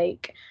of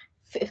like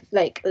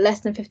less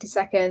than 50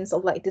 seconds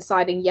of like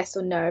deciding yes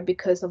or no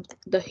because of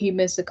the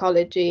human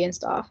psychology and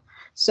stuff.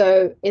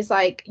 So it's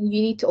like you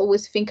need to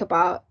always think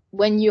about,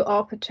 when you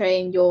are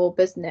portraying your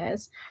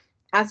business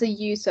as a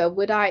user,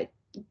 would I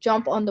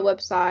jump on the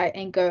website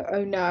and go,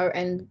 oh no,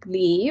 and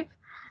leave?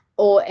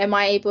 Or am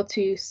I able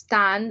to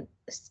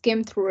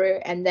skim through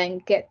and then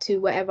get to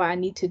whatever I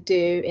need to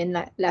do in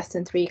like less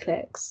than 3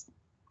 clicks?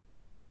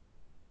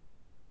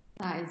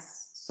 That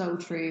is so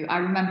true. I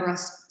remember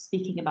us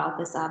speaking about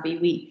this, Abby.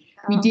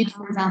 We did,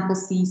 for example,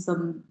 see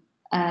some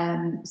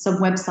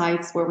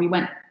websites where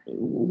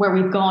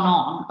we've gone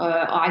on.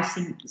 I've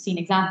seen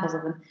examples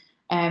of them,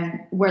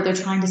 where they're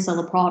trying to sell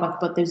a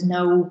product, but there's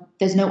no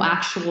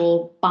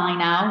actual buy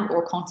now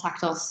or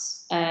contact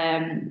us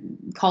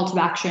call to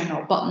action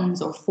or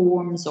buttons or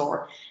forms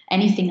or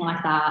anything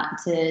like that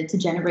to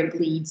generate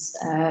leads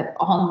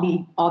on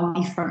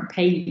the front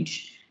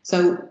page.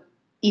 So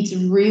it's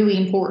really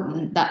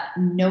important that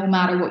no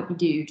matter what you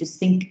do, just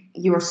think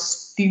you're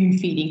spoon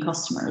feeding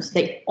customers.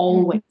 They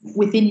always,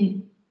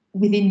 within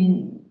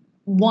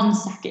 1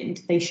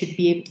 second, they should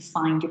be able to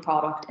find your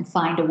product and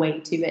find a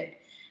way to it.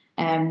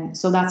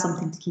 So that's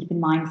something to keep in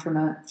mind from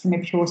a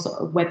pure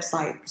sort of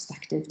website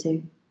perspective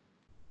too.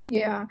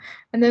 Yeah,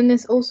 and then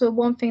there's also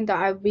one thing that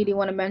I really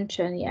want to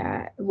mention,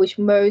 yeah, which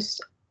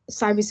most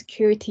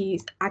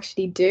cybersecurity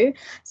actually do.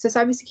 So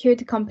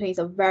cybersecurity companies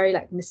are very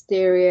like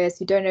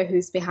mysterious. You don't know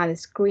who's behind the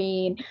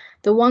screen.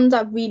 The ones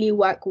that really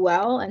work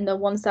well, and the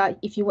ones that,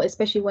 if you want,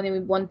 especially when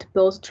you want to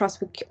build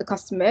trust with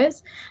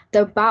customers,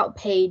 the about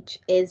page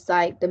is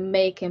like the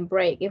make and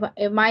break. If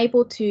am I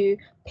able to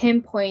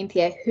pinpoint,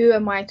 yeah, who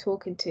am I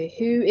talking to?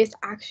 Who is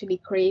actually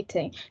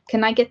creating?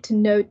 Can I get to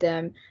know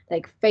them,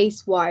 like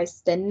face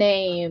wise, their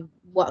name,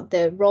 what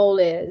their role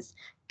is?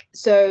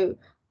 So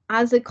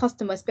as a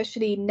customer,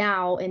 especially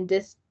now in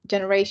this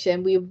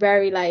generation, we're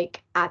very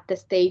like at the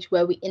stage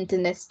where we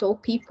internet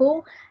stalk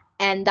people,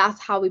 and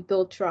that's how we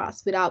build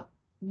trust without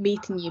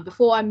meeting you.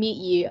 Before I meet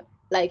you,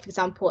 like for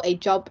example, a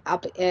job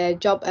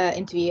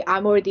interview,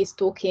 I'm already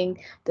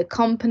stalking the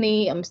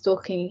company. I'm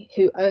stalking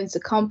who owns the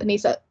company.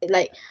 So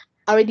like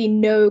I already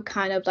know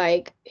kind of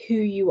like who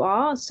you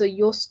are. So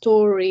your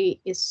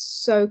story is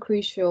so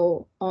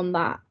crucial on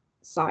that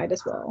side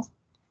as well.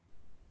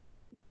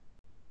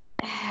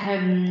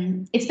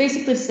 It's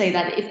basically to say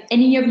that if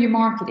any of your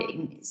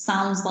marketing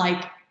sounds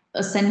like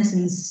a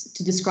sentence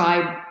to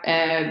describe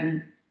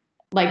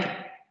like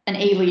an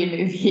alien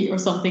movie or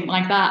something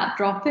like that,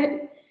 drop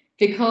it,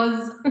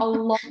 because a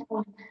lot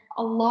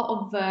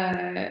of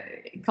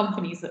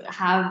companies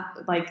have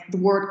like the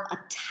word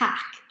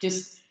attack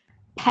just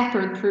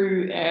peppered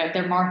through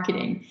their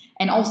marketing.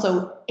 And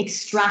also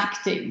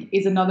extracting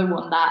is another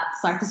one that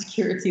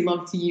cybersecurity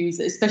love to use,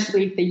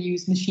 especially if they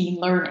use machine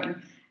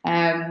learning.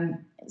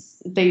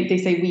 They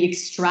say we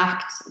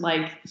extract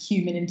like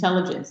human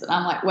intelligence, and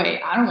I'm like,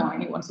 wait, I don't want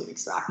anyone to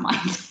extract my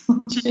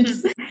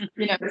intelligence.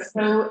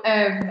 So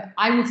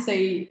I would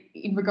say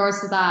in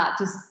regards to that,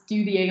 just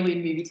do the alien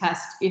movie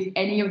test. If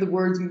any of the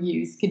words you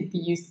use could be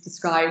used to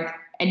describe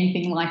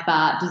anything like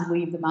that, just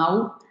leave them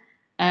out.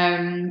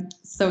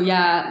 So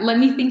yeah, let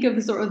me think of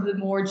the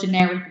more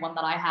generic one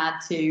that I had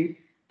too,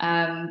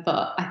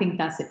 but I think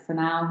that's it for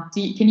now.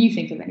 Can you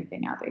think of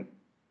anything, Abby?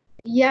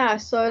 Yeah,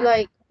 so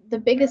like the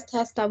biggest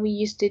test that we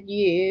used to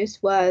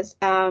use was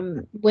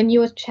when you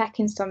were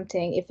checking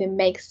something, if it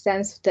makes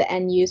sense to the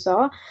end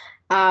user,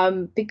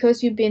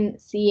 because you've been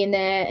seeing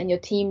it and your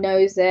team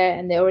knows it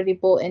and they already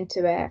bought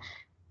into it,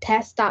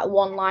 test that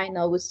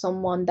one-liner with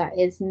someone that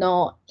is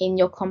not in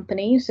your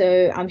company.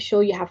 So I'm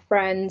sure you have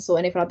friends or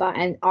anything like that,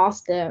 and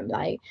ask them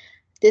like,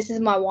 this is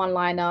my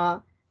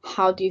one-liner,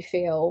 how do you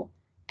feel?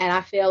 And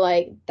I feel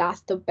like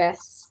that's the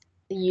best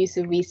use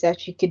of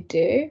research you could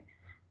do.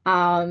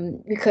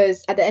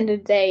 Because at the end of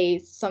the day,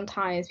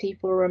 sometimes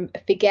people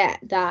forget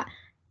that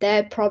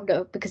their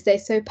product, because they're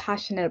so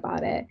passionate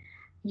about it,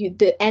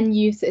 the end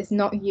user is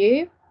not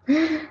you.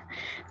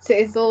 So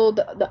it's all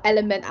the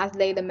element, as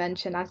Laila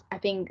mentioned. As I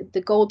think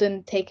the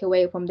golden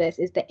takeaway from this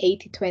is the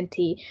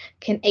 80-20.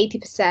 Can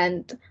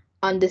 80%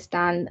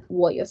 understand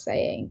what you're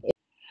saying?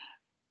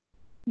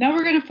 Now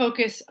we're going to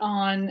focus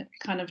on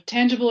kind of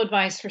tangible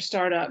advice for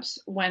startups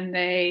when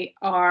they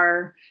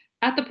are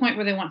at the point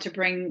where they want to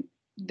bring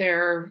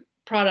their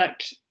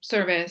product,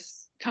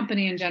 service,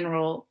 company in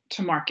general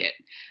to market.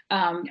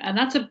 And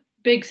that's a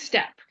big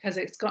step because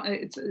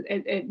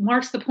it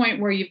marks the point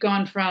where you've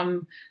gone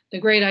from the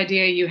great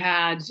idea you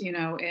had,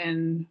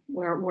 in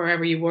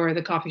wherever you were,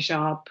 the coffee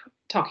shop,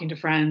 talking to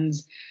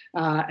friends,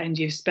 and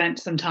you've spent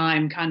some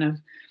time kind of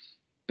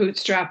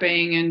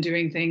bootstrapping and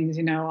doing things,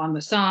 on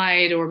the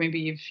side, or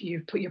maybe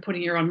you're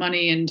putting your own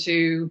money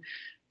into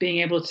being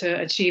able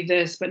to achieve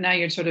this, but now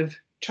you're sort of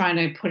trying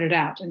to put it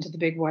out into the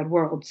big wide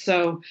world.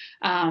 So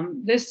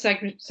this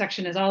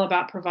section is all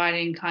about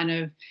providing kind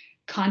of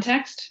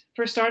context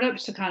for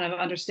startups to kind of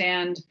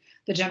understand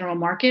the general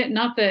market.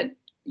 Not that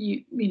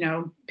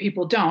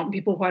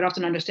people quite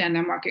often understand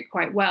their market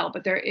quite well,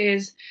 but there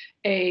is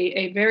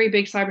a very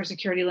big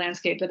cybersecurity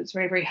landscape that it's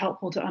very, very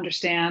helpful to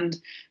understand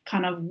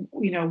kind of,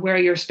 where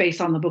your space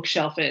on the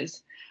bookshelf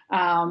is.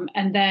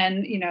 And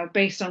then,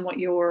 based on what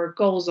your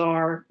goals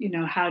are,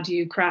 how do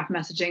you craft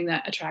messaging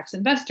that attracts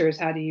investors?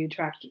 How do you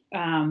attract,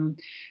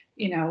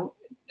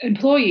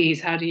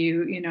 employees? How do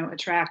you,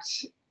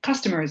 attract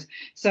customers?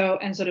 So,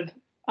 and sort of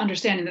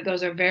understanding that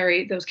those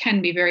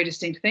can be very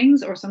distinct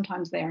things, or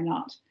sometimes they are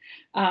not.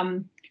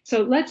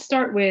 So let's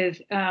start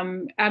with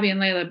Abby and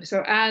Laila.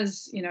 So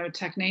as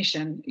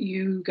TechNation,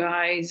 you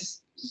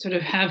guys sort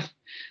of have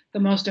the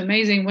most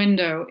amazing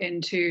window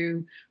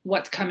into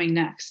what's coming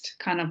next,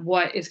 kind of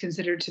what is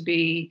considered to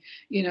be,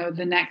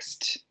 the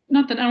next,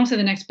 I don't say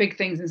the next big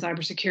things in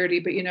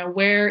cybersecurity, but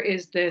where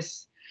is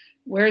this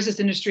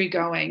industry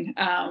going?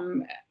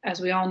 As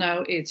we all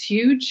know, it's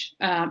huge.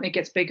 It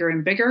gets bigger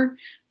and bigger.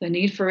 The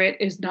need for it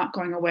is not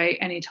going away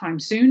anytime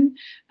soon.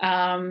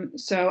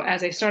 So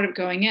as a startup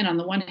going in, on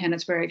the one hand,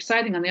 it's very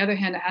exciting. On the other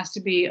hand, it has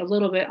to be a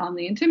little bit on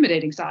the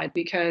intimidating side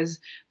because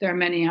there are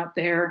many out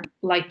there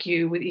like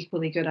you with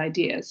equally good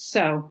ideas.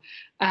 So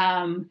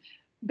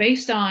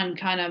based on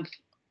kind of,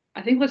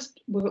 I think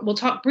we'll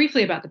talk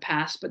briefly about the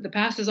past, but the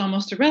past is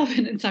almost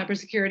irrelevant in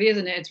cybersecurity,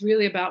 isn't it? It's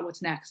really about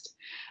what's next.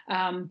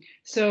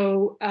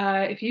 So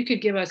if you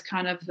could give us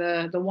kind of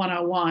the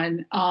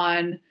 101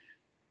 on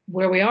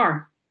where we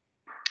are.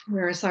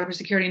 Where is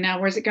cybersecurity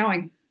now? Where's it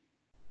going?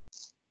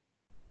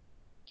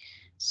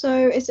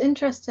 So it's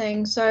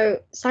interesting. So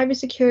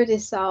cybersecurity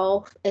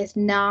itself is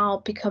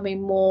now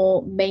becoming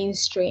more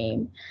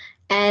mainstream.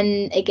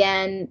 And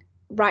again,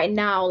 right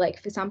now,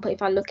 like for example,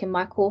 if I look in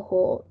my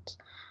cohort,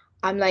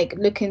 I'm like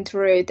looking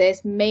through,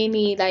 there's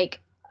mainly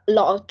like a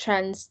lot of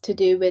trends to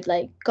do with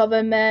like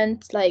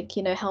government, like,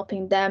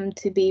 helping them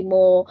to be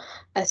more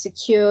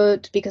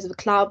secured because of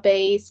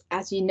cloud-based,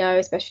 as you know,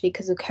 especially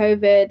because of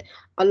COVID.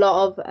 A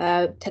lot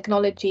of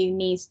technology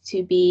needs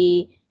to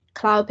be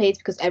cloud-based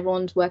because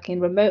everyone's working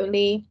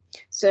remotely.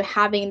 So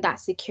having that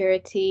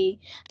security,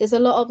 there's a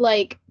lot of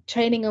like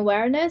training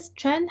awareness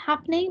trend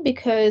happening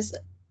because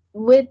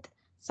with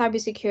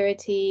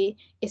cybersecurity,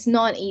 it's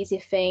not an easy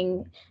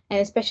thing, and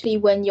especially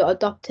when you're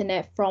adopting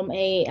it from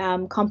a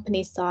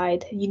company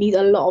side, you need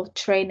a lot of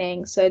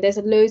training. So there's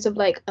loads of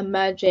like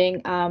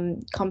emerging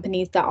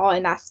companies that are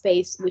in that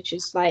space, which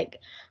is like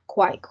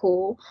quite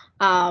cool.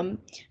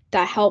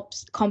 That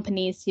helps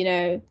companies,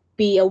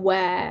 be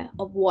aware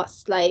of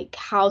what's like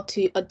how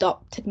to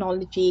adopt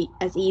technology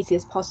as easy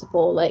as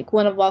possible. Like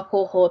one of our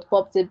cohort,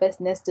 Bob's the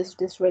business, does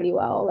this really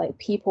well. Like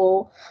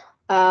people,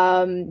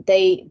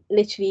 they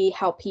literally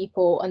help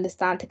people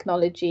understand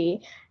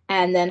technology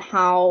and then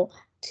how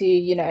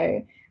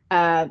to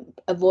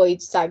avoid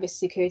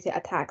cybersecurity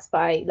attacks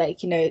by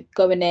like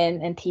going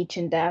in and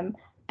teaching them,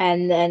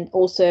 and then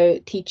also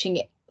teaching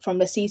it from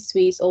the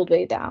C-suites all the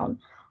way down.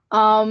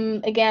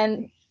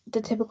 Again,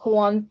 the typical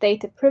one,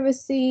 data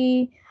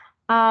privacy.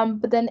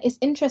 But then it's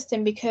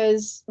interesting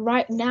because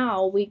right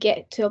now we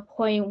get to a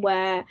point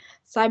where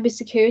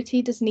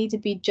cybersecurity doesn't need to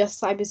be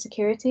just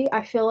cybersecurity.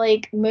 I feel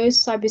like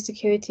most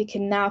cybersecurity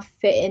can now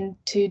fit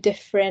into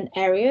different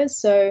areas.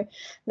 So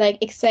like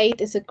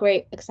Excite is a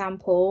great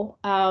example.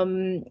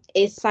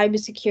 It's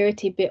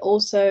cybersecurity, but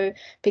also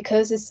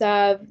because it's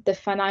the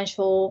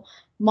financial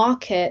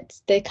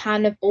market, they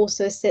kind of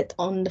also sit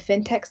on the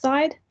fintech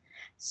side.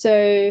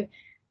 So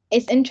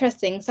it's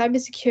interesting.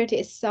 Cybersecurity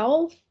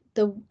itself,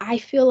 I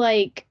feel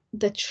like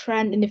the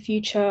trend in the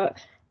future,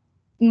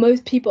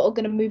 most people are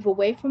going to move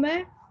away from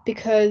it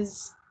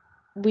because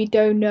we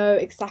don't know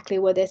exactly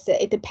what it is.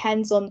 It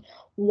depends on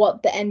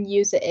what the end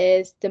user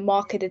is, the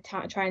market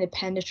they're trying to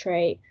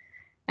penetrate.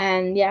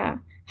 And yeah,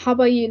 how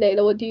about you,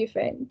 Laila? What do you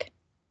think?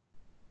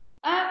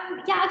 Yeah,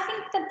 I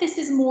think that this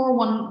is more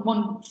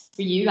one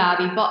for you,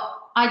 Abby, but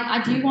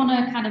I do want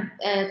to kind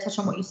of touch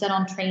on what you said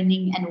on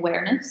training and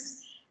awareness.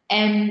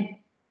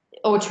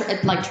 Or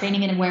like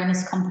training and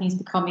awareness companies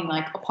becoming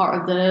like a part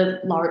of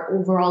the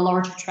overall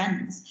larger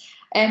trends.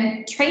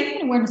 Training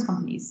and awareness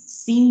companies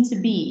seem to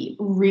be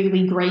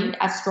really great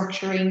at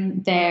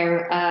structuring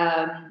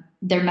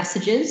their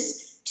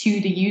messages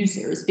to the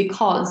users,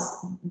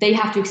 because they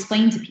have to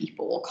explain to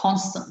people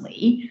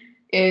constantly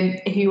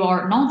who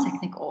are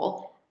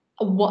non-technical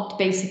what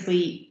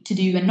basically to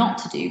do and not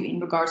to do in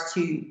regards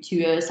to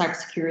a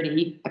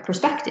cybersecurity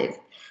perspective.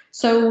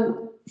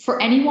 So for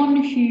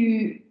anyone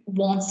who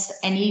wants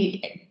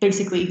any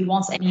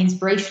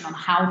inspiration on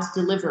how to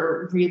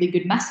deliver really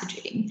good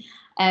messaging,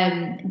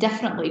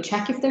 definitely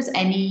check if there's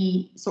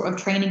any sort of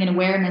training and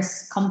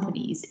awareness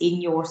companies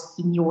in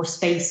your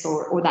space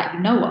or that you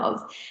know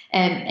of,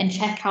 and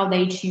check how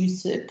they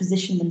choose to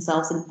position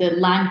themselves and the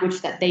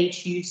language that they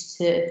choose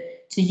to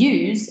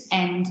use,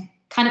 and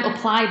kind of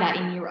apply that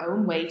in your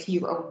own way to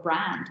your own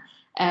brand.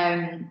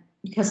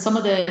 Because some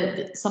of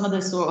the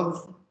sort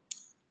of,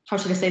 how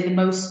should I say,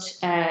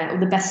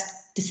 the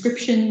best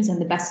descriptions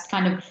and the best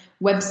kind of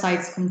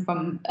websites come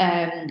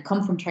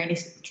from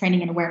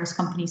training and awareness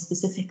companies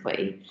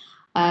specifically.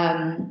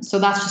 So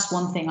that's just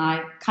one thing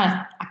I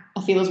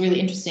feel is really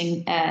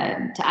interesting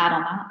to add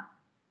on that.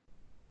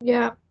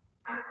 Yeah,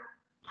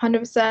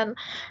 100%.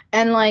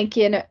 And like,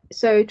 you know,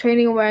 so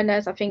training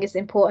awareness, I think is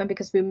important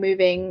because we're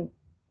moving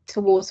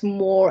towards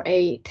more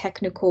a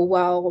technical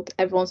world.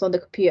 Everyone's on the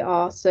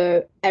computer,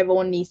 so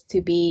everyone needs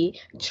to be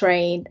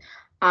trained.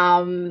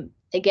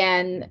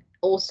 Again,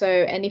 also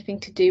anything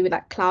to do with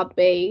like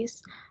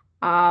cloud-based,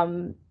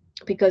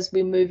 because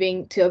we're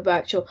moving to a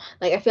virtual,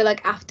 like I feel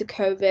like after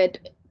COVID,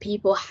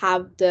 people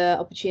have the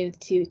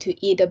opportunity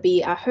to either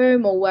be at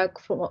home or work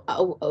from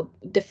a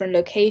different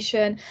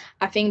location.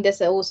 I think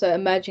there's also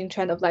emerging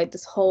trend of like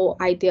this whole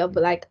idea of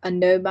like a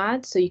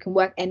nomad, so you can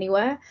work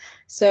anywhere.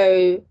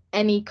 So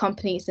any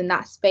companies in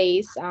that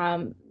space,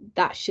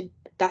 that's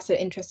an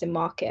interesting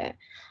market.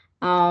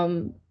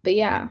 But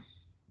yeah.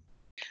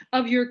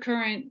 Of your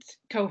current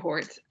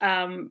cohort,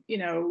 you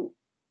know,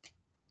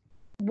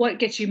 what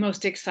gets you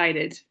most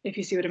excited, if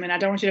you see what I mean? I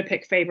don't want you to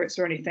pick favorites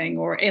or anything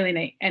or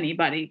alienate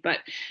anybody, but,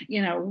 you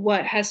know,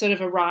 what has sort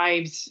of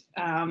arrived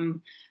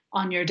on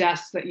your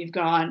desk that you've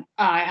gone,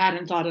 oh, I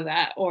hadn't thought of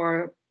that,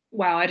 or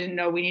wow, I didn't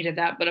know we needed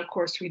that, but of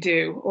course we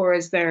do? Or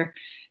is there,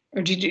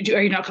 or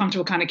are you not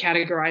comfortable kind of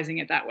categorizing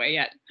it that way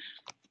yet?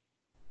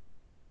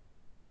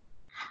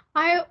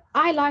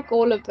 I like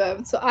all of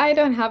them, so I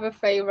don't have a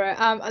favorite.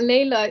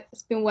 Laila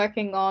has been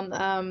working on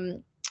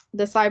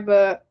the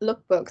cyber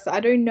lookbooks. I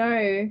don't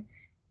know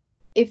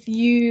if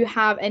you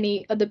have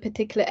any other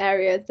particular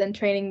areas than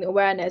training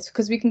awareness,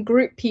 because we can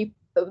group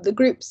the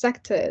group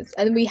sectors,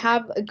 and we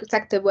have a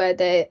sector where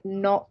they're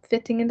not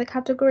fitting in the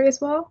category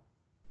as well.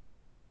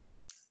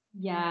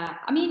 Yeah,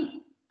 I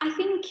mean, I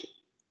think,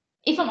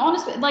 if I'm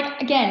honest, like,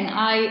 again,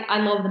 I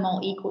love them all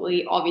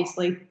equally,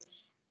 obviously.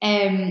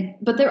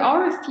 But there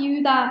are a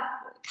few that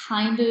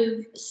kind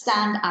of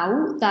stand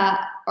out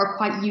that are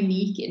quite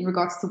unique in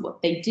regards to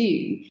what they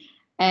do.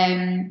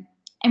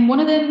 And one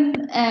of them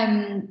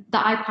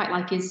that I quite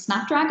like is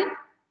Snapdragon.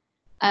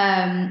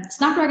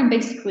 Snapdragon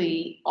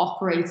basically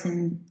operates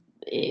in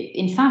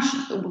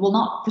fashion, well,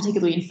 not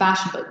particularly in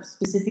fashion, but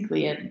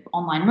specifically in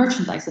online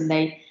merchandise, and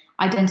they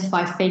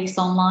identify fakes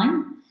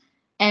online.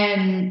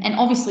 And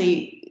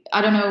obviously,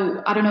 I don't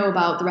know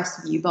about the rest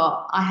of you,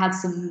 but I had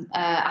an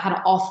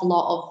awful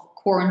lot of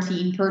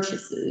quarantine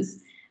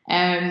purchases,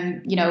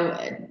 you know,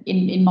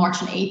 in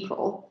March and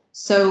April.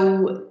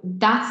 So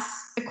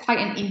that's quite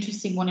an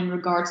interesting one in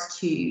regards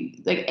to,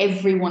 like,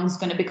 everyone's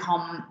going to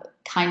become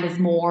kind of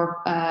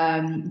more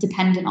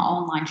dependent on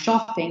online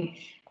shopping.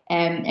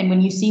 And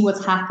when you see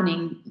what's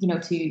happening, you know,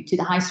 to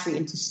the high street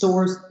and to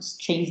stores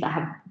chains that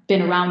have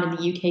been around in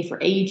the UK for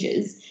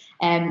ages,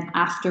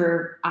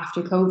 after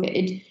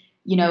COVID,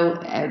 you know,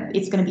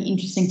 it's going to be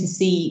interesting to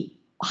see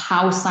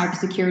how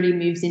cybersecurity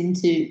moves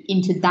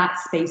into that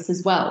space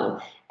as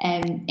well,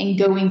 and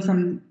going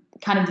from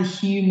kind of the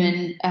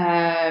human,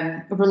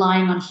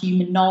 relying on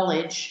human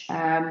knowledge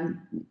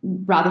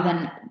rather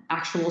than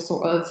actual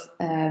sort of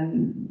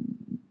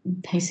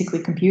basically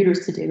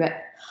computers to do it.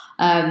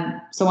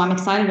 So I'm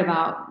excited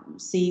about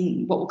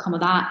seeing what will come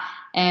of that.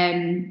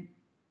 And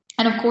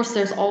of course,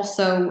 there's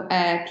also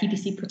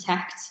PPC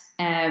Protect.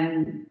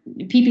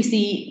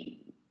 PPC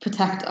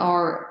Protect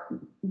are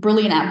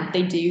brilliant at what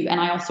they do,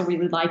 and I also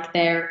really like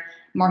their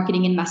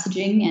marketing and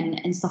messaging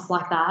and stuff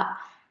like that.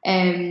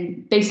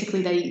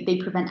 Basically, they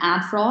prevent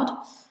ad fraud.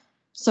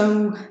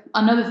 So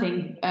another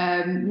thing,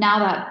 now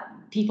that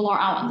people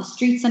aren't out on the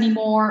streets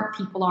anymore,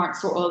 people aren't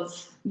sort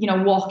of, you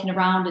know, walking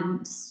around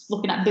and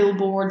looking at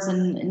billboards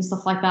and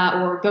stuff like that,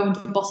 or going to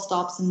bus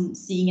stops and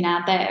seeing an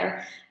ad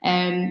there.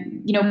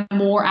 You know,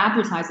 more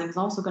advertising is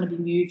also going to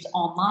be moved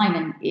online,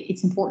 and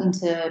it's important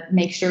to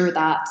make sure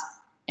that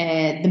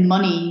the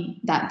money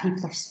that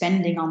people are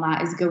spending on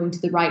that is going to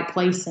the right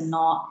place and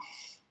not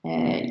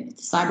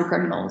cyber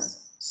criminals.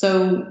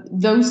 So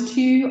those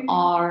two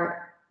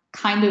are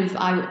kind of,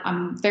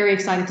 I'm very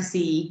excited to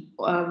see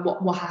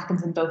what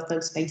happens in both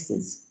those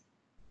spaces.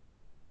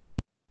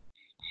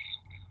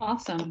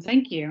 Awesome,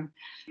 thank you.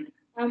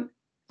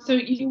 So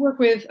you work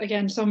with,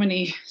 again, so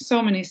many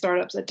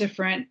startups at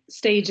different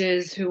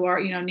stages who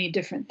are, need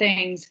different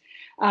things.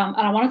 And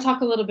I want to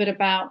talk a little bit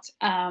about,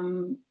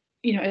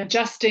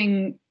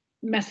 adjusting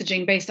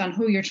messaging based on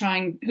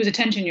whose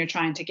attention you're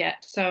trying to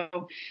get.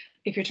 So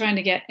if you're trying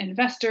to get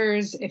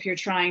investors, if you're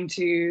trying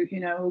to,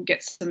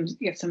 get some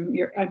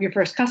of your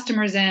first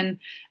customers in,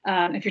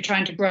 if you're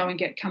trying to grow and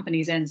get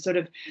companies in, sort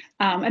of,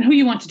 and who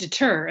you want to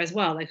deter as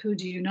well, like who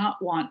do you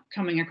not want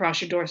coming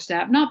across your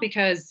doorstep, not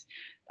because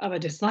of a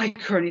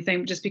dislike or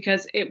anything, just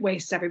because it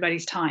wastes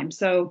everybody's time.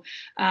 So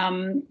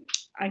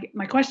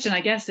my question,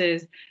 I guess,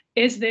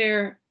 is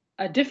there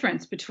a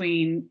difference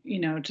between,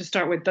 to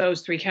start with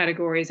those three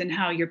categories and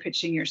how you're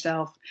pitching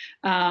yourself?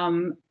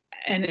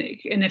 And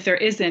if there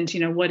isn't,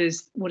 what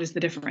is the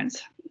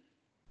difference?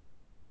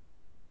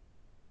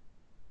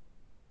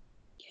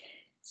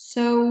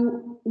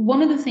 So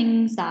one of the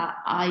things that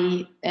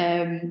I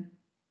kind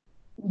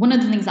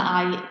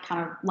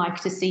of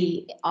like to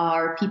see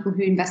are people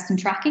who invest in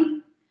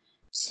tracking.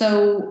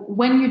 So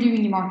when you're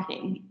doing your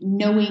marketing,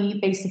 knowing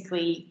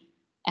basically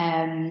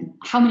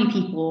how many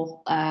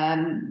people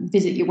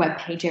visit your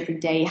webpage every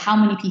day, how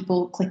many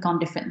people click on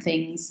different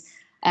things,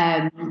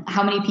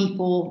 how many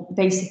people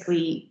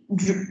basically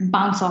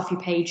bounce off your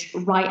page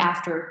right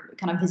after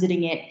kind of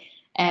visiting it,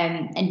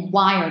 and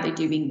why are they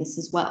doing this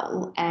as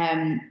well?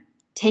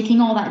 Taking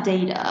all that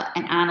data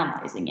and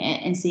analyzing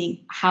it and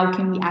seeing how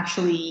can we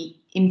actually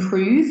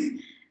improve,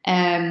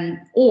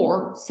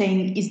 or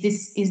saying, is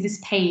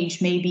this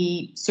page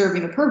maybe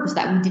serving a purpose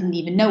that we didn't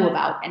even know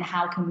about, and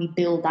how can we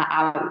build that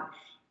out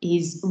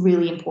is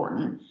really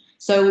important.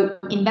 So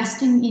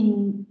investing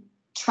in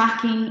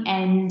tracking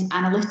and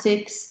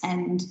analytics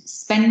and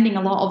spending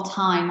a lot of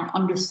time on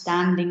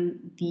understanding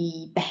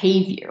the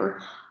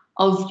behavior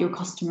of your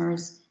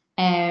customers,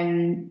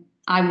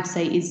 I would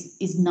say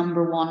is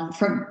number one,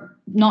 from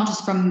not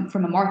just from a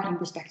marketing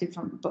perspective,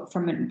 but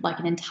from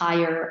an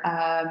entire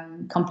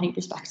company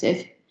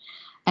perspective.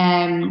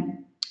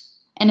 And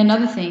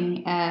another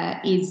thing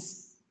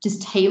is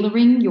just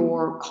tailoring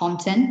your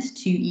content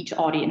to each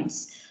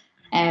audience.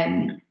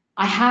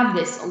 I have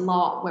this a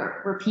lot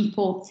where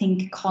people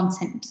think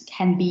content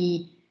can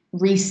be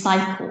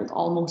recycled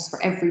almost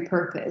for every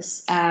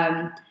purpose.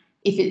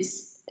 If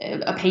it's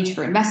a page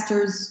for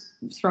investors,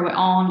 throw it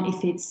on.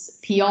 If it's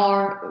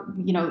PR,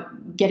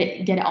 get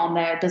it on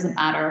there. It doesn't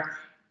matter.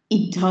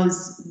 It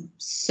does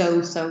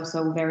so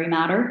very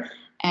matter.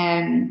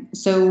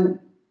 So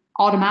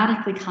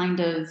automatically kind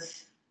of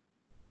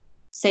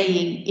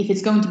saying, if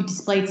it's going to be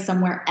displayed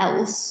somewhere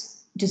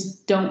else,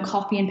 just don't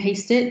copy and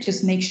paste it.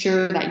 Just make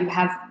sure that you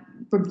have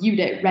reviewed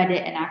it, read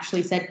it, and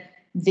actually said,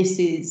 this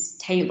is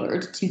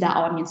tailored to that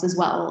audience as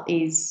well,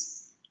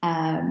 is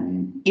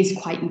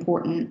quite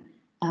important.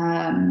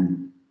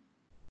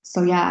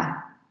 So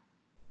yeah.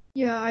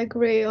 Yeah, I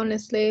agree,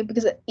 honestly,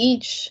 because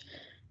each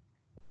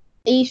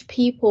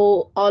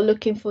people are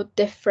looking for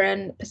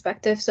different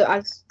perspectives. So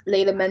as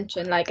Laila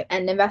mentioned, like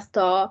an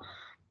investor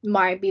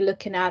might be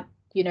looking at,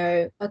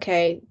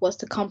 okay, what's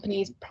the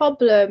company's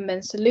problem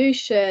and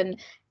solution,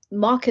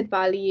 market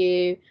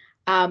value,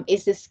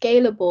 is this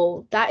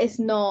scalable? That is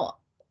not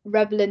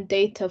relevant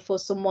data for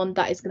someone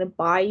that is going to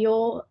buy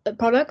your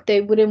product.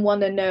 They wouldn't want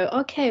to know,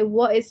 okay,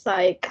 what is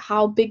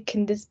how big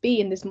can this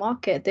be in this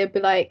market? They'd be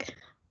like,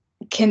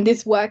 can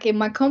this work in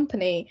my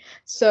company?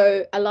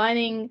 So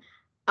aligning,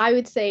 I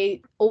would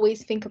say,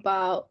 always think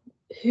about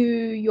who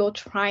you're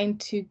trying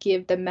to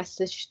give the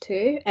message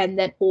to, and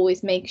then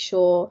always make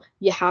sure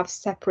you have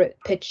separate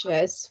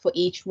pitches for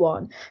each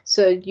one.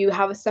 So you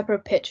have a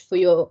separate pitch for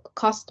your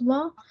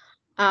customer.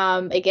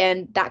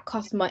 Again, that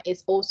customer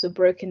is also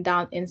broken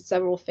down in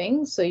several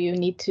things. So you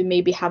need to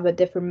maybe have a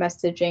different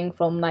messaging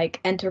from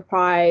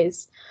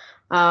enterprise,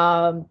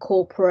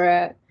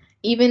 corporate,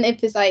 even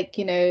if it's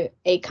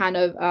a kind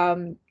of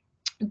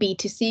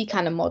B2C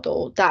kind of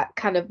model, that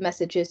kind of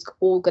message is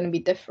all going to be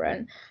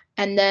different.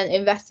 And then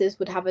investors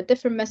would have a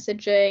different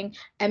messaging,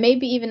 and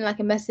maybe even a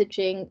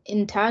messaging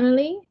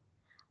internally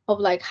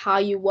of how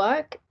you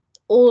work,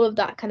 all of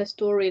that kind of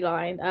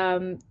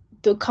storyline.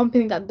 The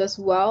company that does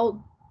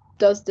well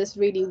does this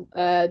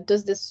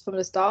from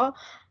the start.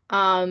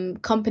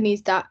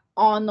 Companies that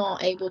are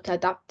not able to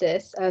adapt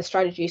this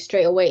strategy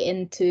straight away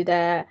into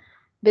their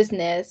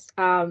business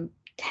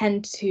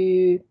tend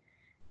to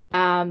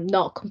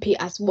not compete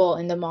as well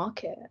in the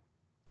market.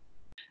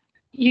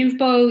 You've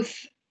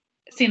both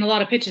seen a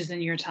lot of pitches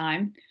in your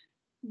time.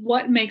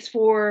 What makes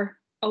for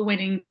a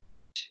winning,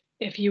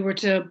 if you were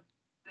to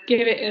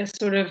give it a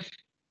sort of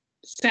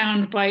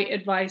soundbite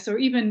advice or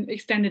even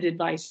extended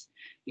advice?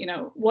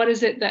 What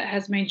is it that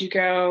has made you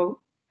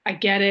go, I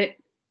get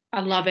it, I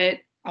love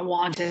it, I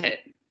want it?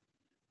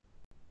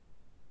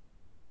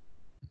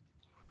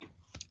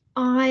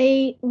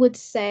 I would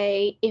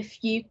say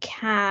if you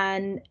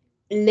can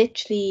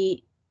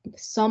literally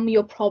sum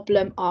your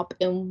problem up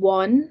in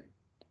one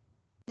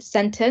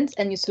sentence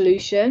and your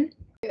solution.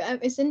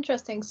 It's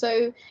interesting.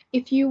 So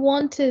if you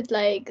wanted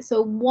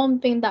so one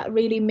thing that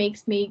really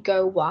makes me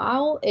go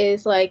wow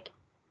is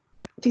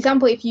for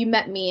example, if you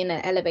met me in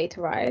an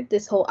elevator, right?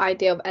 This whole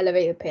idea of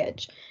elevator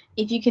pitch,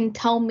 if you can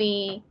tell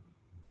me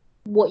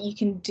what you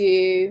can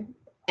do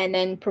and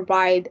then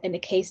provide in a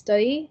case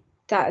study,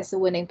 that is a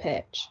winning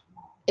pitch.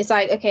 It's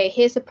like, okay,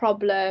 here's the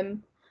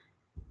problem.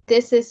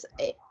 This is,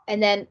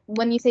 and then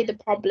when you say the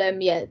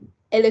problem,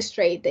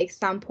 illustrate the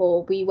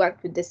example. We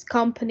worked with this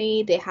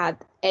company, they had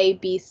A,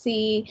 B,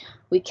 C.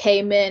 We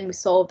came in, we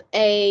solved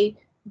A.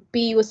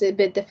 B was a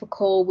bit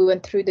difficult. We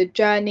went through the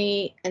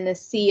journey, and the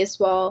C as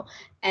well.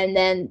 And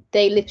then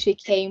they literally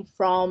came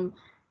from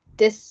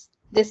this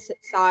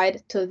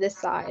side to this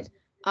side.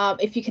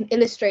 If you can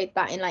illustrate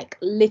that in like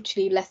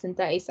literally less than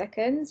 30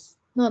 seconds,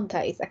 not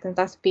 30 seconds,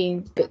 that's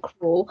being a bit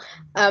cruel,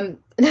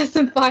 less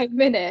than 5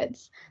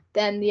 minutes,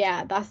 then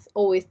yeah, that's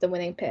always the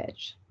winning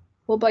pitch.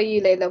 What about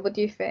you, Laila? What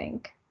do you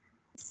think?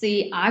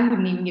 See, I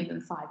wouldn't even give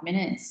them 5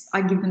 minutes.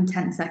 I'd give them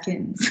 10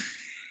 seconds.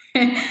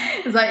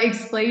 It's like,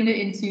 explain it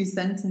in 2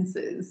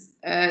 sentences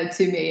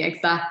to me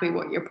exactly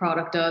what your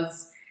product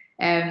does.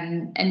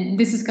 And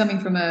this is coming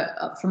from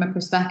a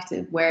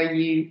perspective where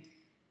you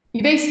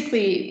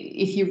basically,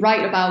 if you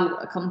write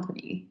about a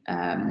company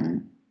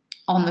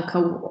on the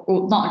co,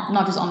 or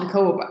not just on the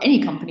co, but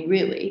any company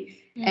really,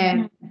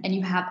 and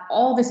you have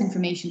all this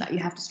information that you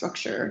have to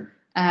structure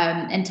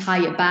and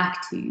tie it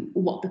back to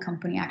what the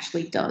company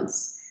actually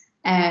does.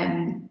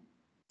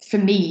 For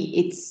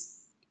me,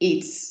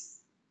 it's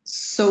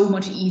so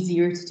much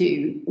easier to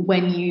do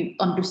when you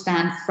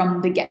understand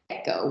from the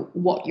get-go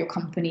what your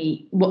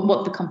company,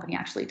 what the company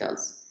actually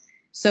does.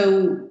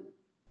 So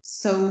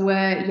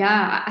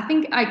yeah, I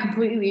think I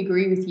completely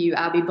agree with you,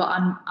 Abby, but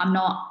I'm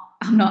not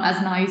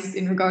as nice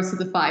in regards to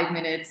the 5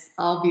 minutes.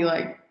 I'll be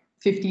like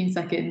 15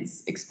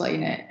 seconds,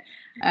 explain it.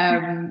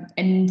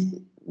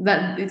 And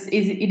that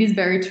it is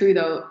very true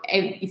though.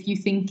 If you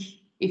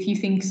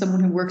think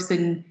someone who works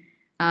in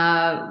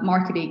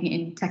marketing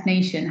in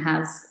TechNation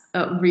has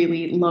a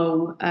really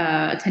low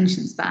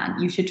attention span,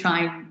 you should try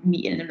and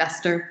meet an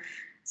investor.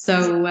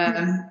 So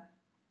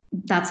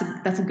that's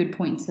a good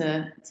point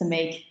to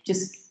make.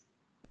 Just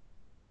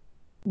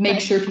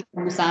make sure people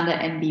understand it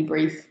and be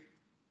brief.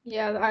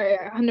 Yeah, I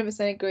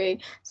 100%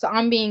 agree. So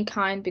I'm being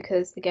kind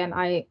because again,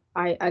 I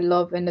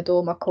love and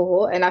adore my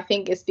cohort, and I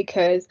think it's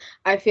because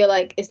I feel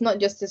like it's not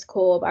just this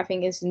cohort, but I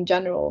think it's in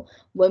general.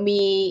 When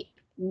we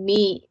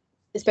meet,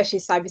 especially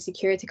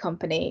cybersecurity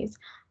companies,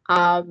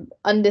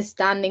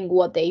 understanding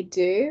what they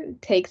do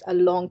takes a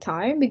long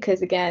time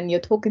because again, you're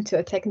talking to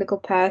a technical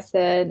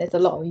person. There's a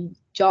lot of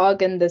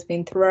jargon that's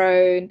been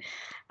thrown.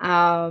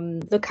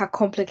 Look how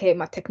complicated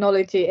my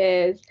technology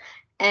is,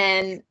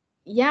 and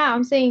yeah,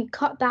 I'm saying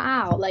cut that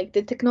out. Like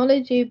the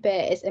technology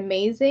bit is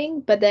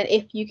amazing, but then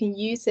if you can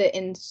use it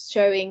in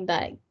showing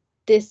that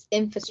this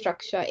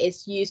infrastructure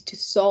is used to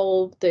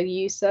solve the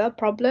user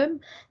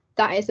problem,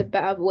 that is a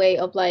better way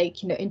of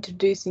like,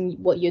 introducing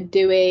what you're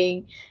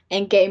doing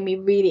and getting me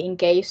really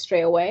engaged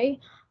straight away.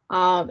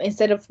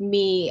 Instead of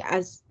me,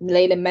 as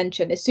Laila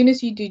mentioned, as soon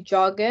as you do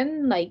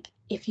jargon, like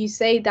if you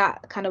say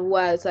that kind of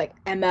words like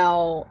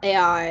ML,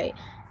 AI,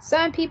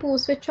 certain people will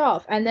switch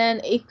off, and then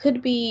it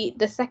could be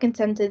the second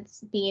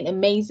sentence being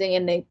amazing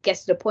and it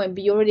gets to the point,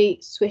 but you already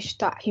switched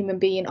that human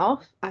being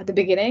off at the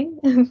beginning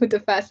with the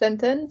first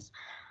sentence.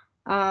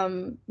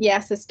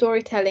 So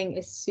storytelling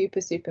is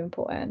super, super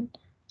important.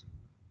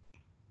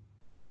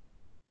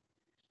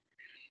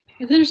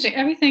 It's interesting.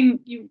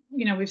 Everything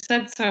we've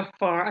said so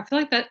far, I feel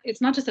like that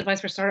it's not just advice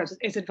for startups,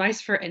 it's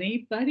advice for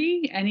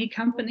anybody, any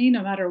company,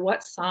 no matter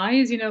what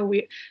size.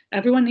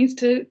 Everyone needs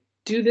to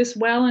do this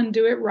well and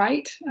do it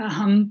right.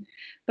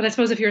 But I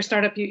suppose if you're a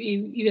startup,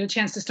 you get a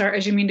chance to start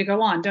as you mean to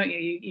go on, don't you?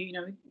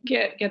 You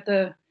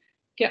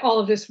get all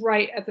of this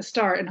right at the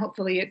start, and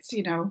hopefully it's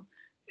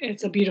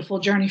a beautiful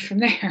journey from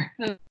there.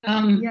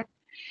 Yeah,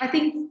 I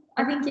think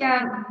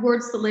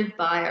words to live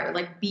by are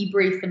like be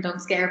brief and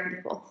don't scare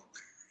people.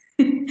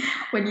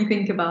 When you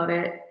think about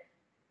it.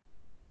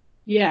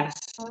 Yes,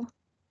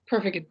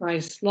 perfect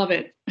advice. Love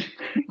it.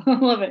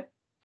 Love it.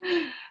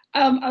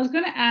 I was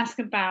going to ask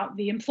about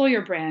the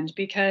employer brand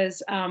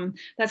because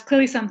that's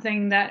clearly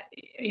something that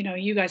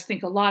you guys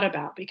think a lot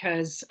about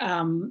because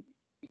clearly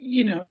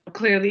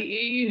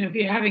if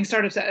you're having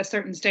startups at a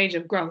certain stage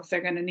of growth,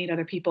 they're going to need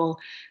other people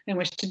in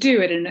which to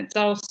do it, and it's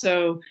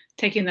also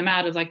taking them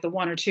out of like the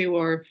 1 or 2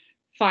 or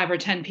 5 or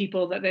 10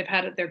 people that they've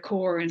had at their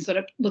core and sort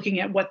of looking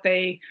at what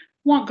they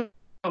want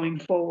going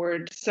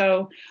forward.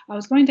 So I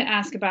was going to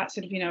ask about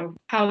sort of,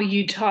 how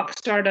you talk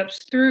startups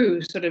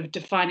through sort of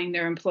defining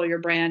their employer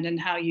brand and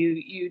how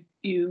you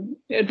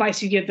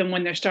advice you give them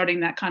when they're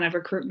starting that kind of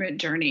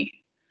recruitment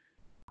journey.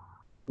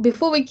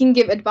 Before we can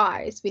give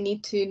advice, we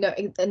need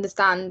to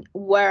understand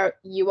where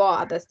you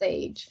are at the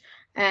stage.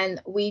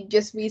 And we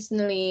just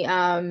recently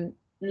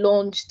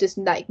launched this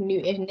like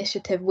new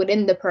initiative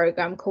within the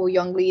program called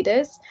Young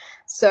Leaders.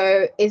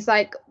 So it's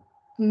like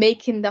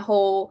making the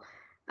whole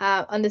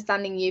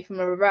understanding you from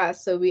a reverse.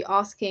 So we're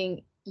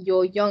asking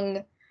your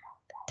young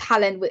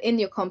talent within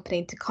your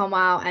company to come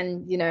out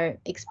and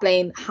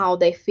explain how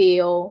they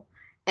feel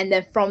And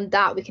then from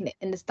that, we can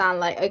understand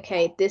like,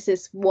 okay, this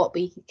is what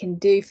we can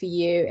do for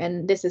you.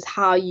 And this is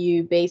how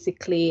you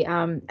basically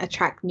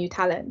attract new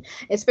talent,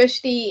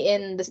 especially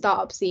in the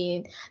startup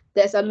scene.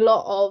 There's a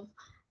lot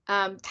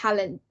of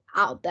talent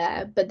out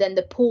there, but then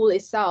the pool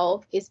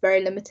itself is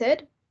very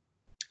limited.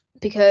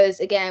 Because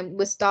again,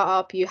 with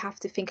startup, you have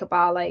to think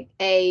about like,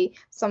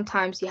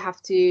 sometimes you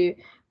have to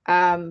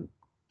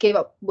give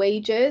up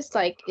wages.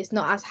 Like it's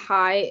not as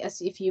high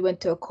as if you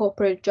went to a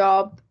corporate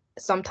job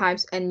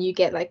sometimes, and you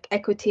get like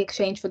equity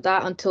exchange for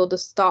that until the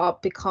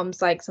startup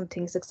becomes like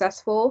something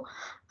successful.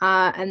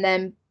 And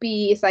then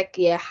B is like,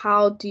 yeah,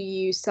 how do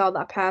you sell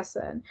that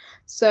person?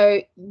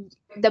 So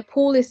the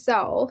pool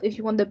itself, if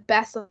you want the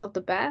best of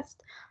the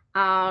best,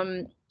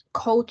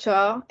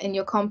 culture in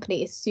your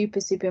company is super,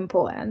 super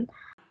important.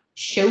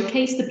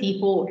 Showcase the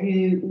people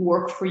who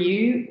work for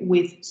you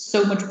with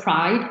so much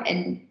pride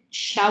and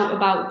shout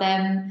about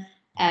them,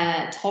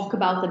 talk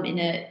about them in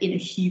a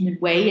human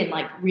way, and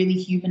like really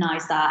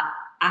humanize that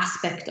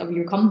aspect of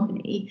your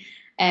company.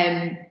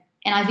 And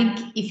I think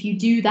if you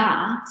do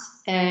that,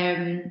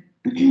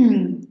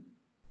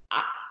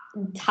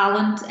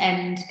 talent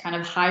and kind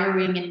of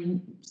hiring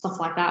and stuff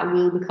like that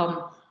will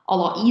become a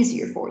lot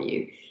easier for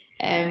you.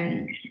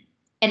 And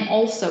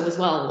also as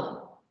well,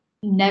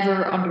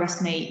 never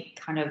underestimate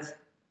kind of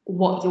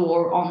what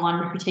your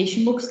online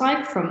reputation looks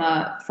like from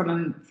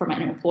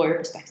an employer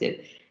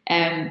perspective.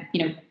 You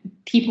know,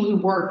 people who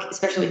work,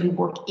 especially who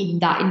work in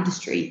that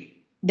industry,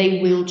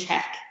 they will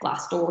check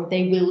Glassdoor,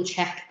 they will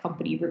check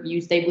company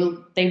reviews, they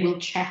will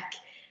check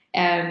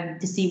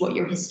to see what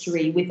your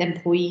history with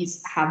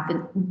employees have been,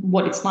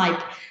 what it's like.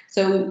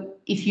 So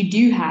if you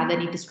do have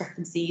any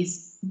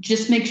discrepancies,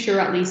 just make sure,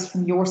 at least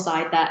from your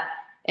side, that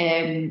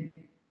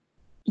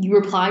you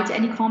reply to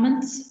any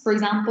comments, for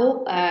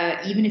example,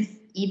 even if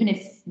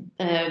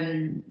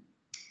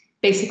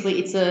basically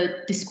it's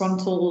a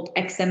disgruntled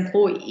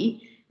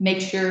ex-employee, make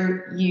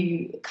sure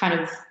you kind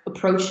of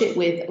approach it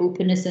with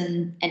openness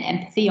and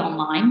empathy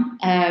online.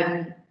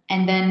 And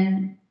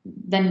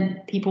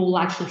then people will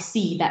actually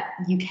see that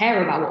you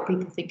care about what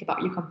people think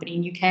about your company,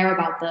 and you care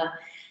about the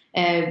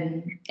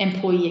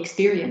employee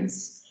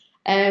experience.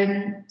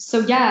 So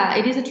yeah,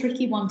 it is a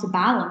tricky one to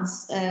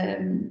balance a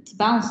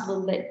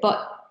little bit,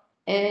 but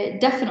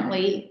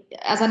definitely,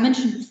 as I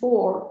mentioned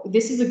before,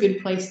 this is a good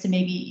place to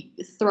maybe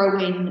throw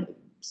in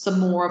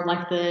some more of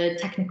like the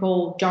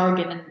technical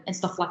jargon and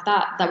stuff like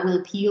that will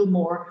appeal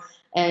more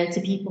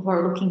to people who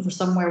are looking for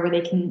somewhere where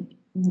they can,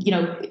 you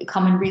know,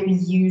 come and really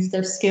use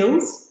their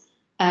skills.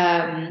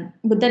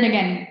 But then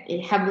again,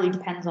 it heavily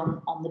depends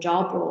on the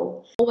job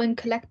role. Owen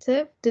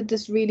Collective did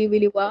this really,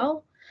 really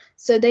well.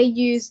 So they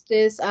used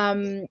this,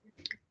 I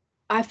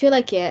feel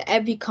like, yeah,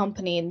 every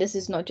company, and this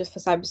is not just for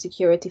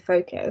cybersecurity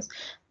focus,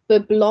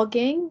 but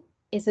blogging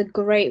is a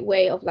great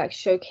way of like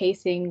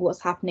showcasing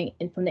what's happening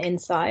from the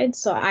inside.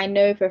 So I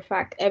know for a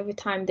fact every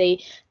time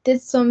they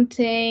did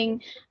something,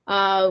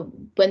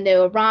 when they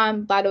were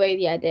around, by the way,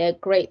 yeah, they're a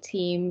great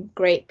team,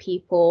 great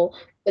people,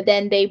 but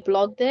then they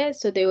blogged it,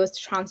 so they was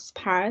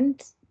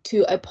transparent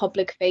to a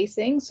public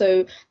facing,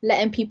 so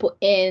letting people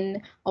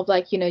in of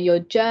like, you know, your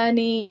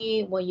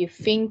journey, what you're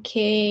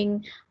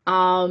thinking,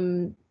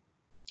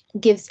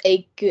 gives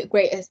a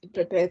great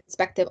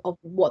perspective of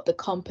what the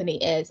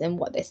company is and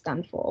what they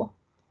stand for.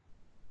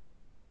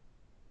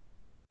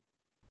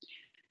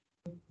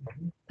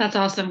 That's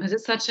awesome, because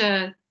it's such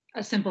a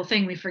simple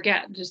thing. We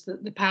forget just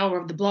the power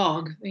of the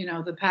blog, you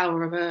know, the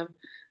power of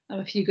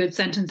a few good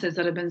sentences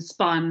that have been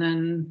spun,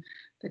 and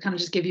they kind of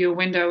just give you a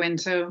window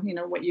into, you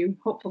know, what you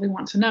hopefully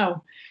want to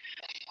know.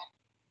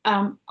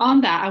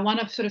 On that, I want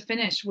to sort of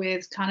finish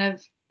with kind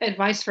of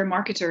advice for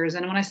marketers.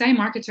 And when I say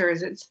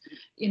marketers, it's,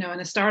 you know, in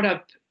a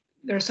startup,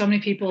 there are so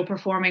many people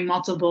performing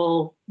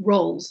multiple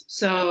roles.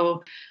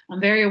 So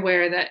I'm very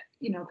aware that,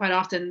 you know, quite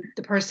often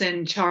the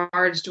person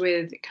charged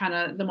with kind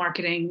of the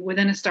marketing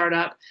within a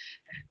startup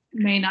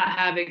may not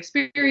have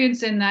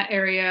experience in that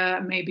area,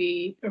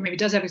 maybe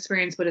does have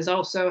experience, but is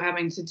also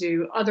having to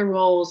do other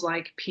roles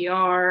like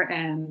PR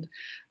and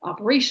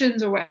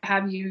operations or what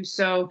have you.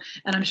 So,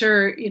 and I'm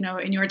sure, you know,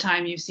 in your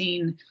time, you've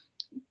seen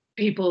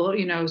people,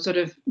 you know, sort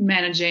of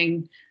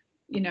managing,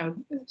 you know,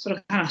 sort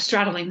of kind of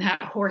straddling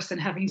that horse and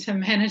having to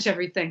manage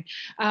everything.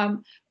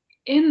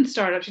 In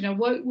startups, you know,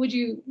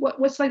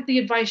 what's like the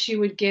advice you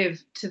would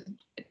give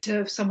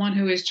to someone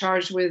who is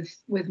charged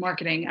with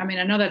marketing? I mean,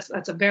 I know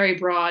that's a very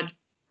broad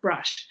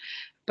brush,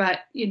 but,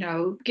 you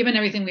know, given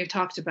everything we've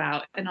talked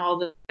about and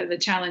all the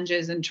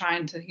challenges and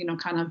trying to, you know,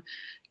 kind of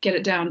get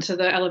it down to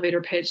the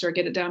elevator pitch or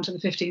get it down to the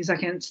 15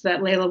 seconds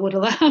that Laila would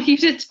allow you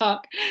to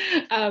talk,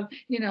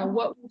 you know,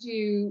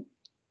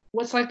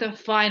 what's like the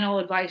final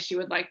advice you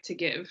would like to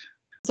give?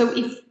 So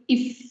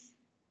if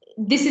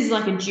this is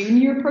like a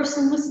junior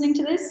person listening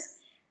to this,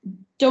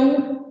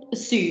 don't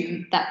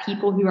assume that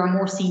people who are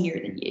more senior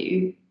than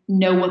you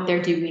know what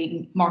they're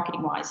doing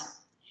marketing wise.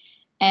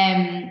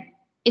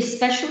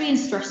 Especially in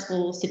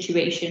stressful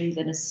situations,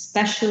 and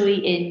especially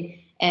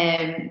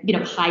in you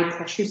know, high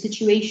pressure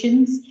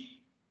situations,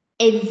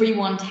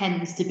 everyone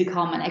tends to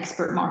become an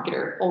expert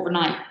marketer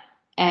overnight.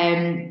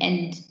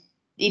 And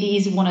it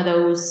is one of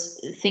those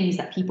things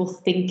that people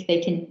think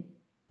they can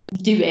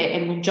do it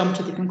and will jump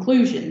to the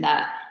conclusion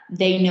that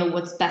they know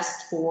what's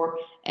best for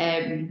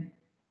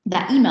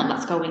that email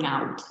that's going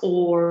out,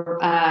 or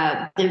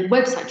the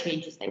website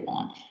changes they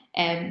want.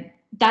 And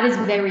that is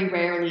very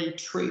rarely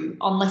true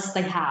unless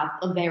they have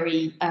a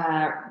very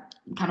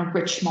kind of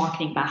rich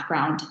marketing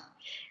background.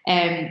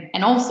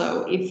 And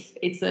also, if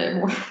it's a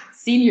more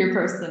senior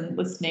person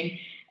listening,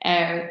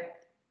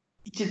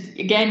 just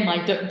again,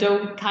 like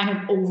don't kind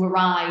of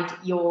override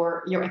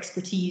your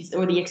expertise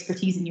or the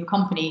expertise in your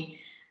company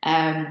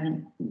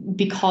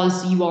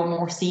because you are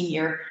more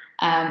senior.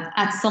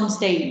 At some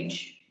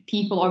stage,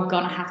 people are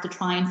gonna have to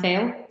try and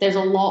fail. There's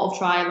a lot of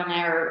trial and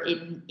error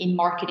in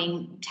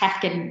marketing,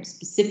 tech, and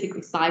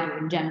specifically cyber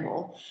in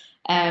general.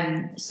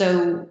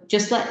 So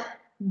just let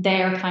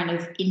their kind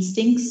of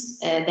instincts,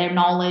 their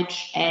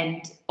knowledge,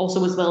 and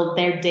also as well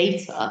their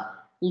data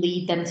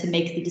lead them to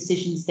make the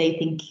decisions they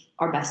think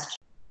are best.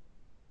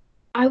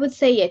 I would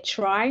say, yeah,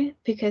 try,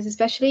 because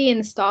especially in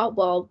the startup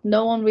world,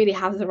 no one really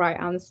has the right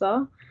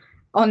answer.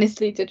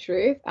 Honestly, the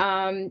truth.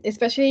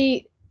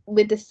 Especially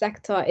with the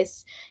sector,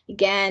 it's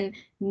again,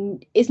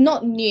 it's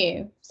not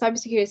new.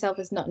 Cybersecurity itself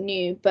is not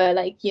new, but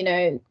like, you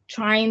know,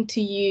 trying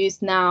to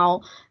use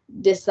now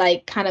this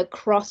like kind of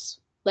cross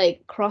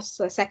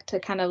sector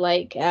kind of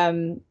like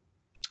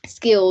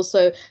skills.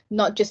 So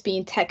not just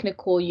being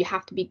technical, you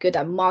have to be good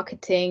at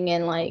marketing,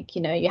 and like,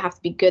 you know, you have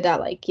to be good at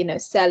like, you know,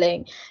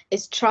 selling.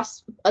 Is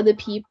trust other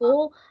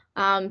people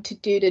to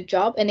do the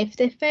job, and if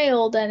they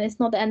fail, then it's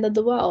not the end of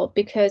the world,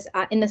 because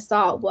in the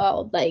startup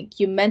world, like,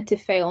 you're meant to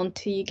fail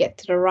until you get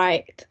to the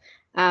right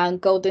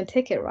golden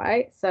ticket,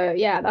 right? So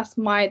yeah, that's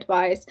my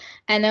advice.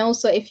 And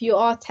also, if you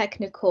are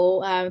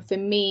technical, for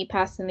me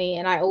personally,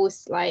 and I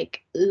always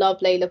like love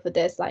Layla for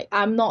this, like,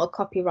 I'm not a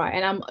copywriter,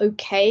 and I'm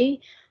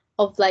okay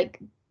of like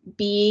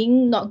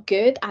being not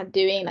good at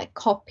doing like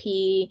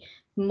copy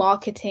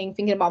marketing,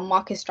 thinking about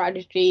market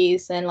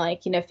strategies, and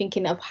like, you know,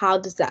 thinking of how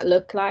does that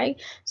look like.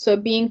 So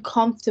being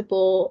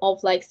comfortable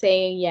of like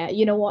saying, yeah,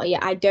 you know what, yeah,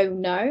 I don't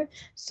know,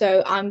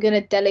 so I'm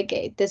gonna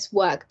delegate this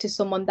work to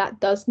someone that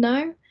does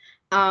know,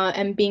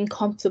 and being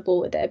comfortable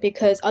with it,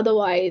 because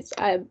otherwise,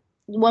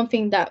 one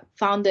thing that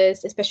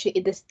founders, especially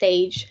at this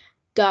stage,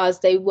 does,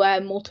 they wear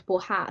multiple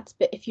hats.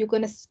 But if you're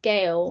going to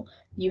scale,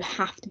 you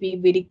have to be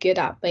really good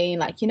at being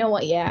like, you know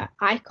what, yeah,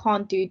 I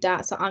can't do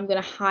that, so I'm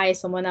going to hire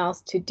someone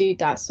else to do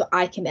that so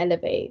I can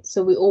elevate,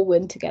 so we all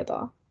win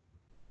together.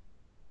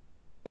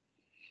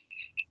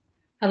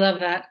 I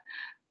love that.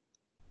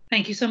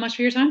 Thank you so much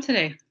for your time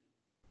today.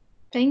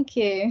 Thank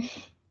you.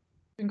 It's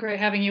been great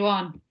having you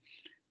on.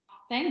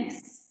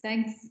 Thanks.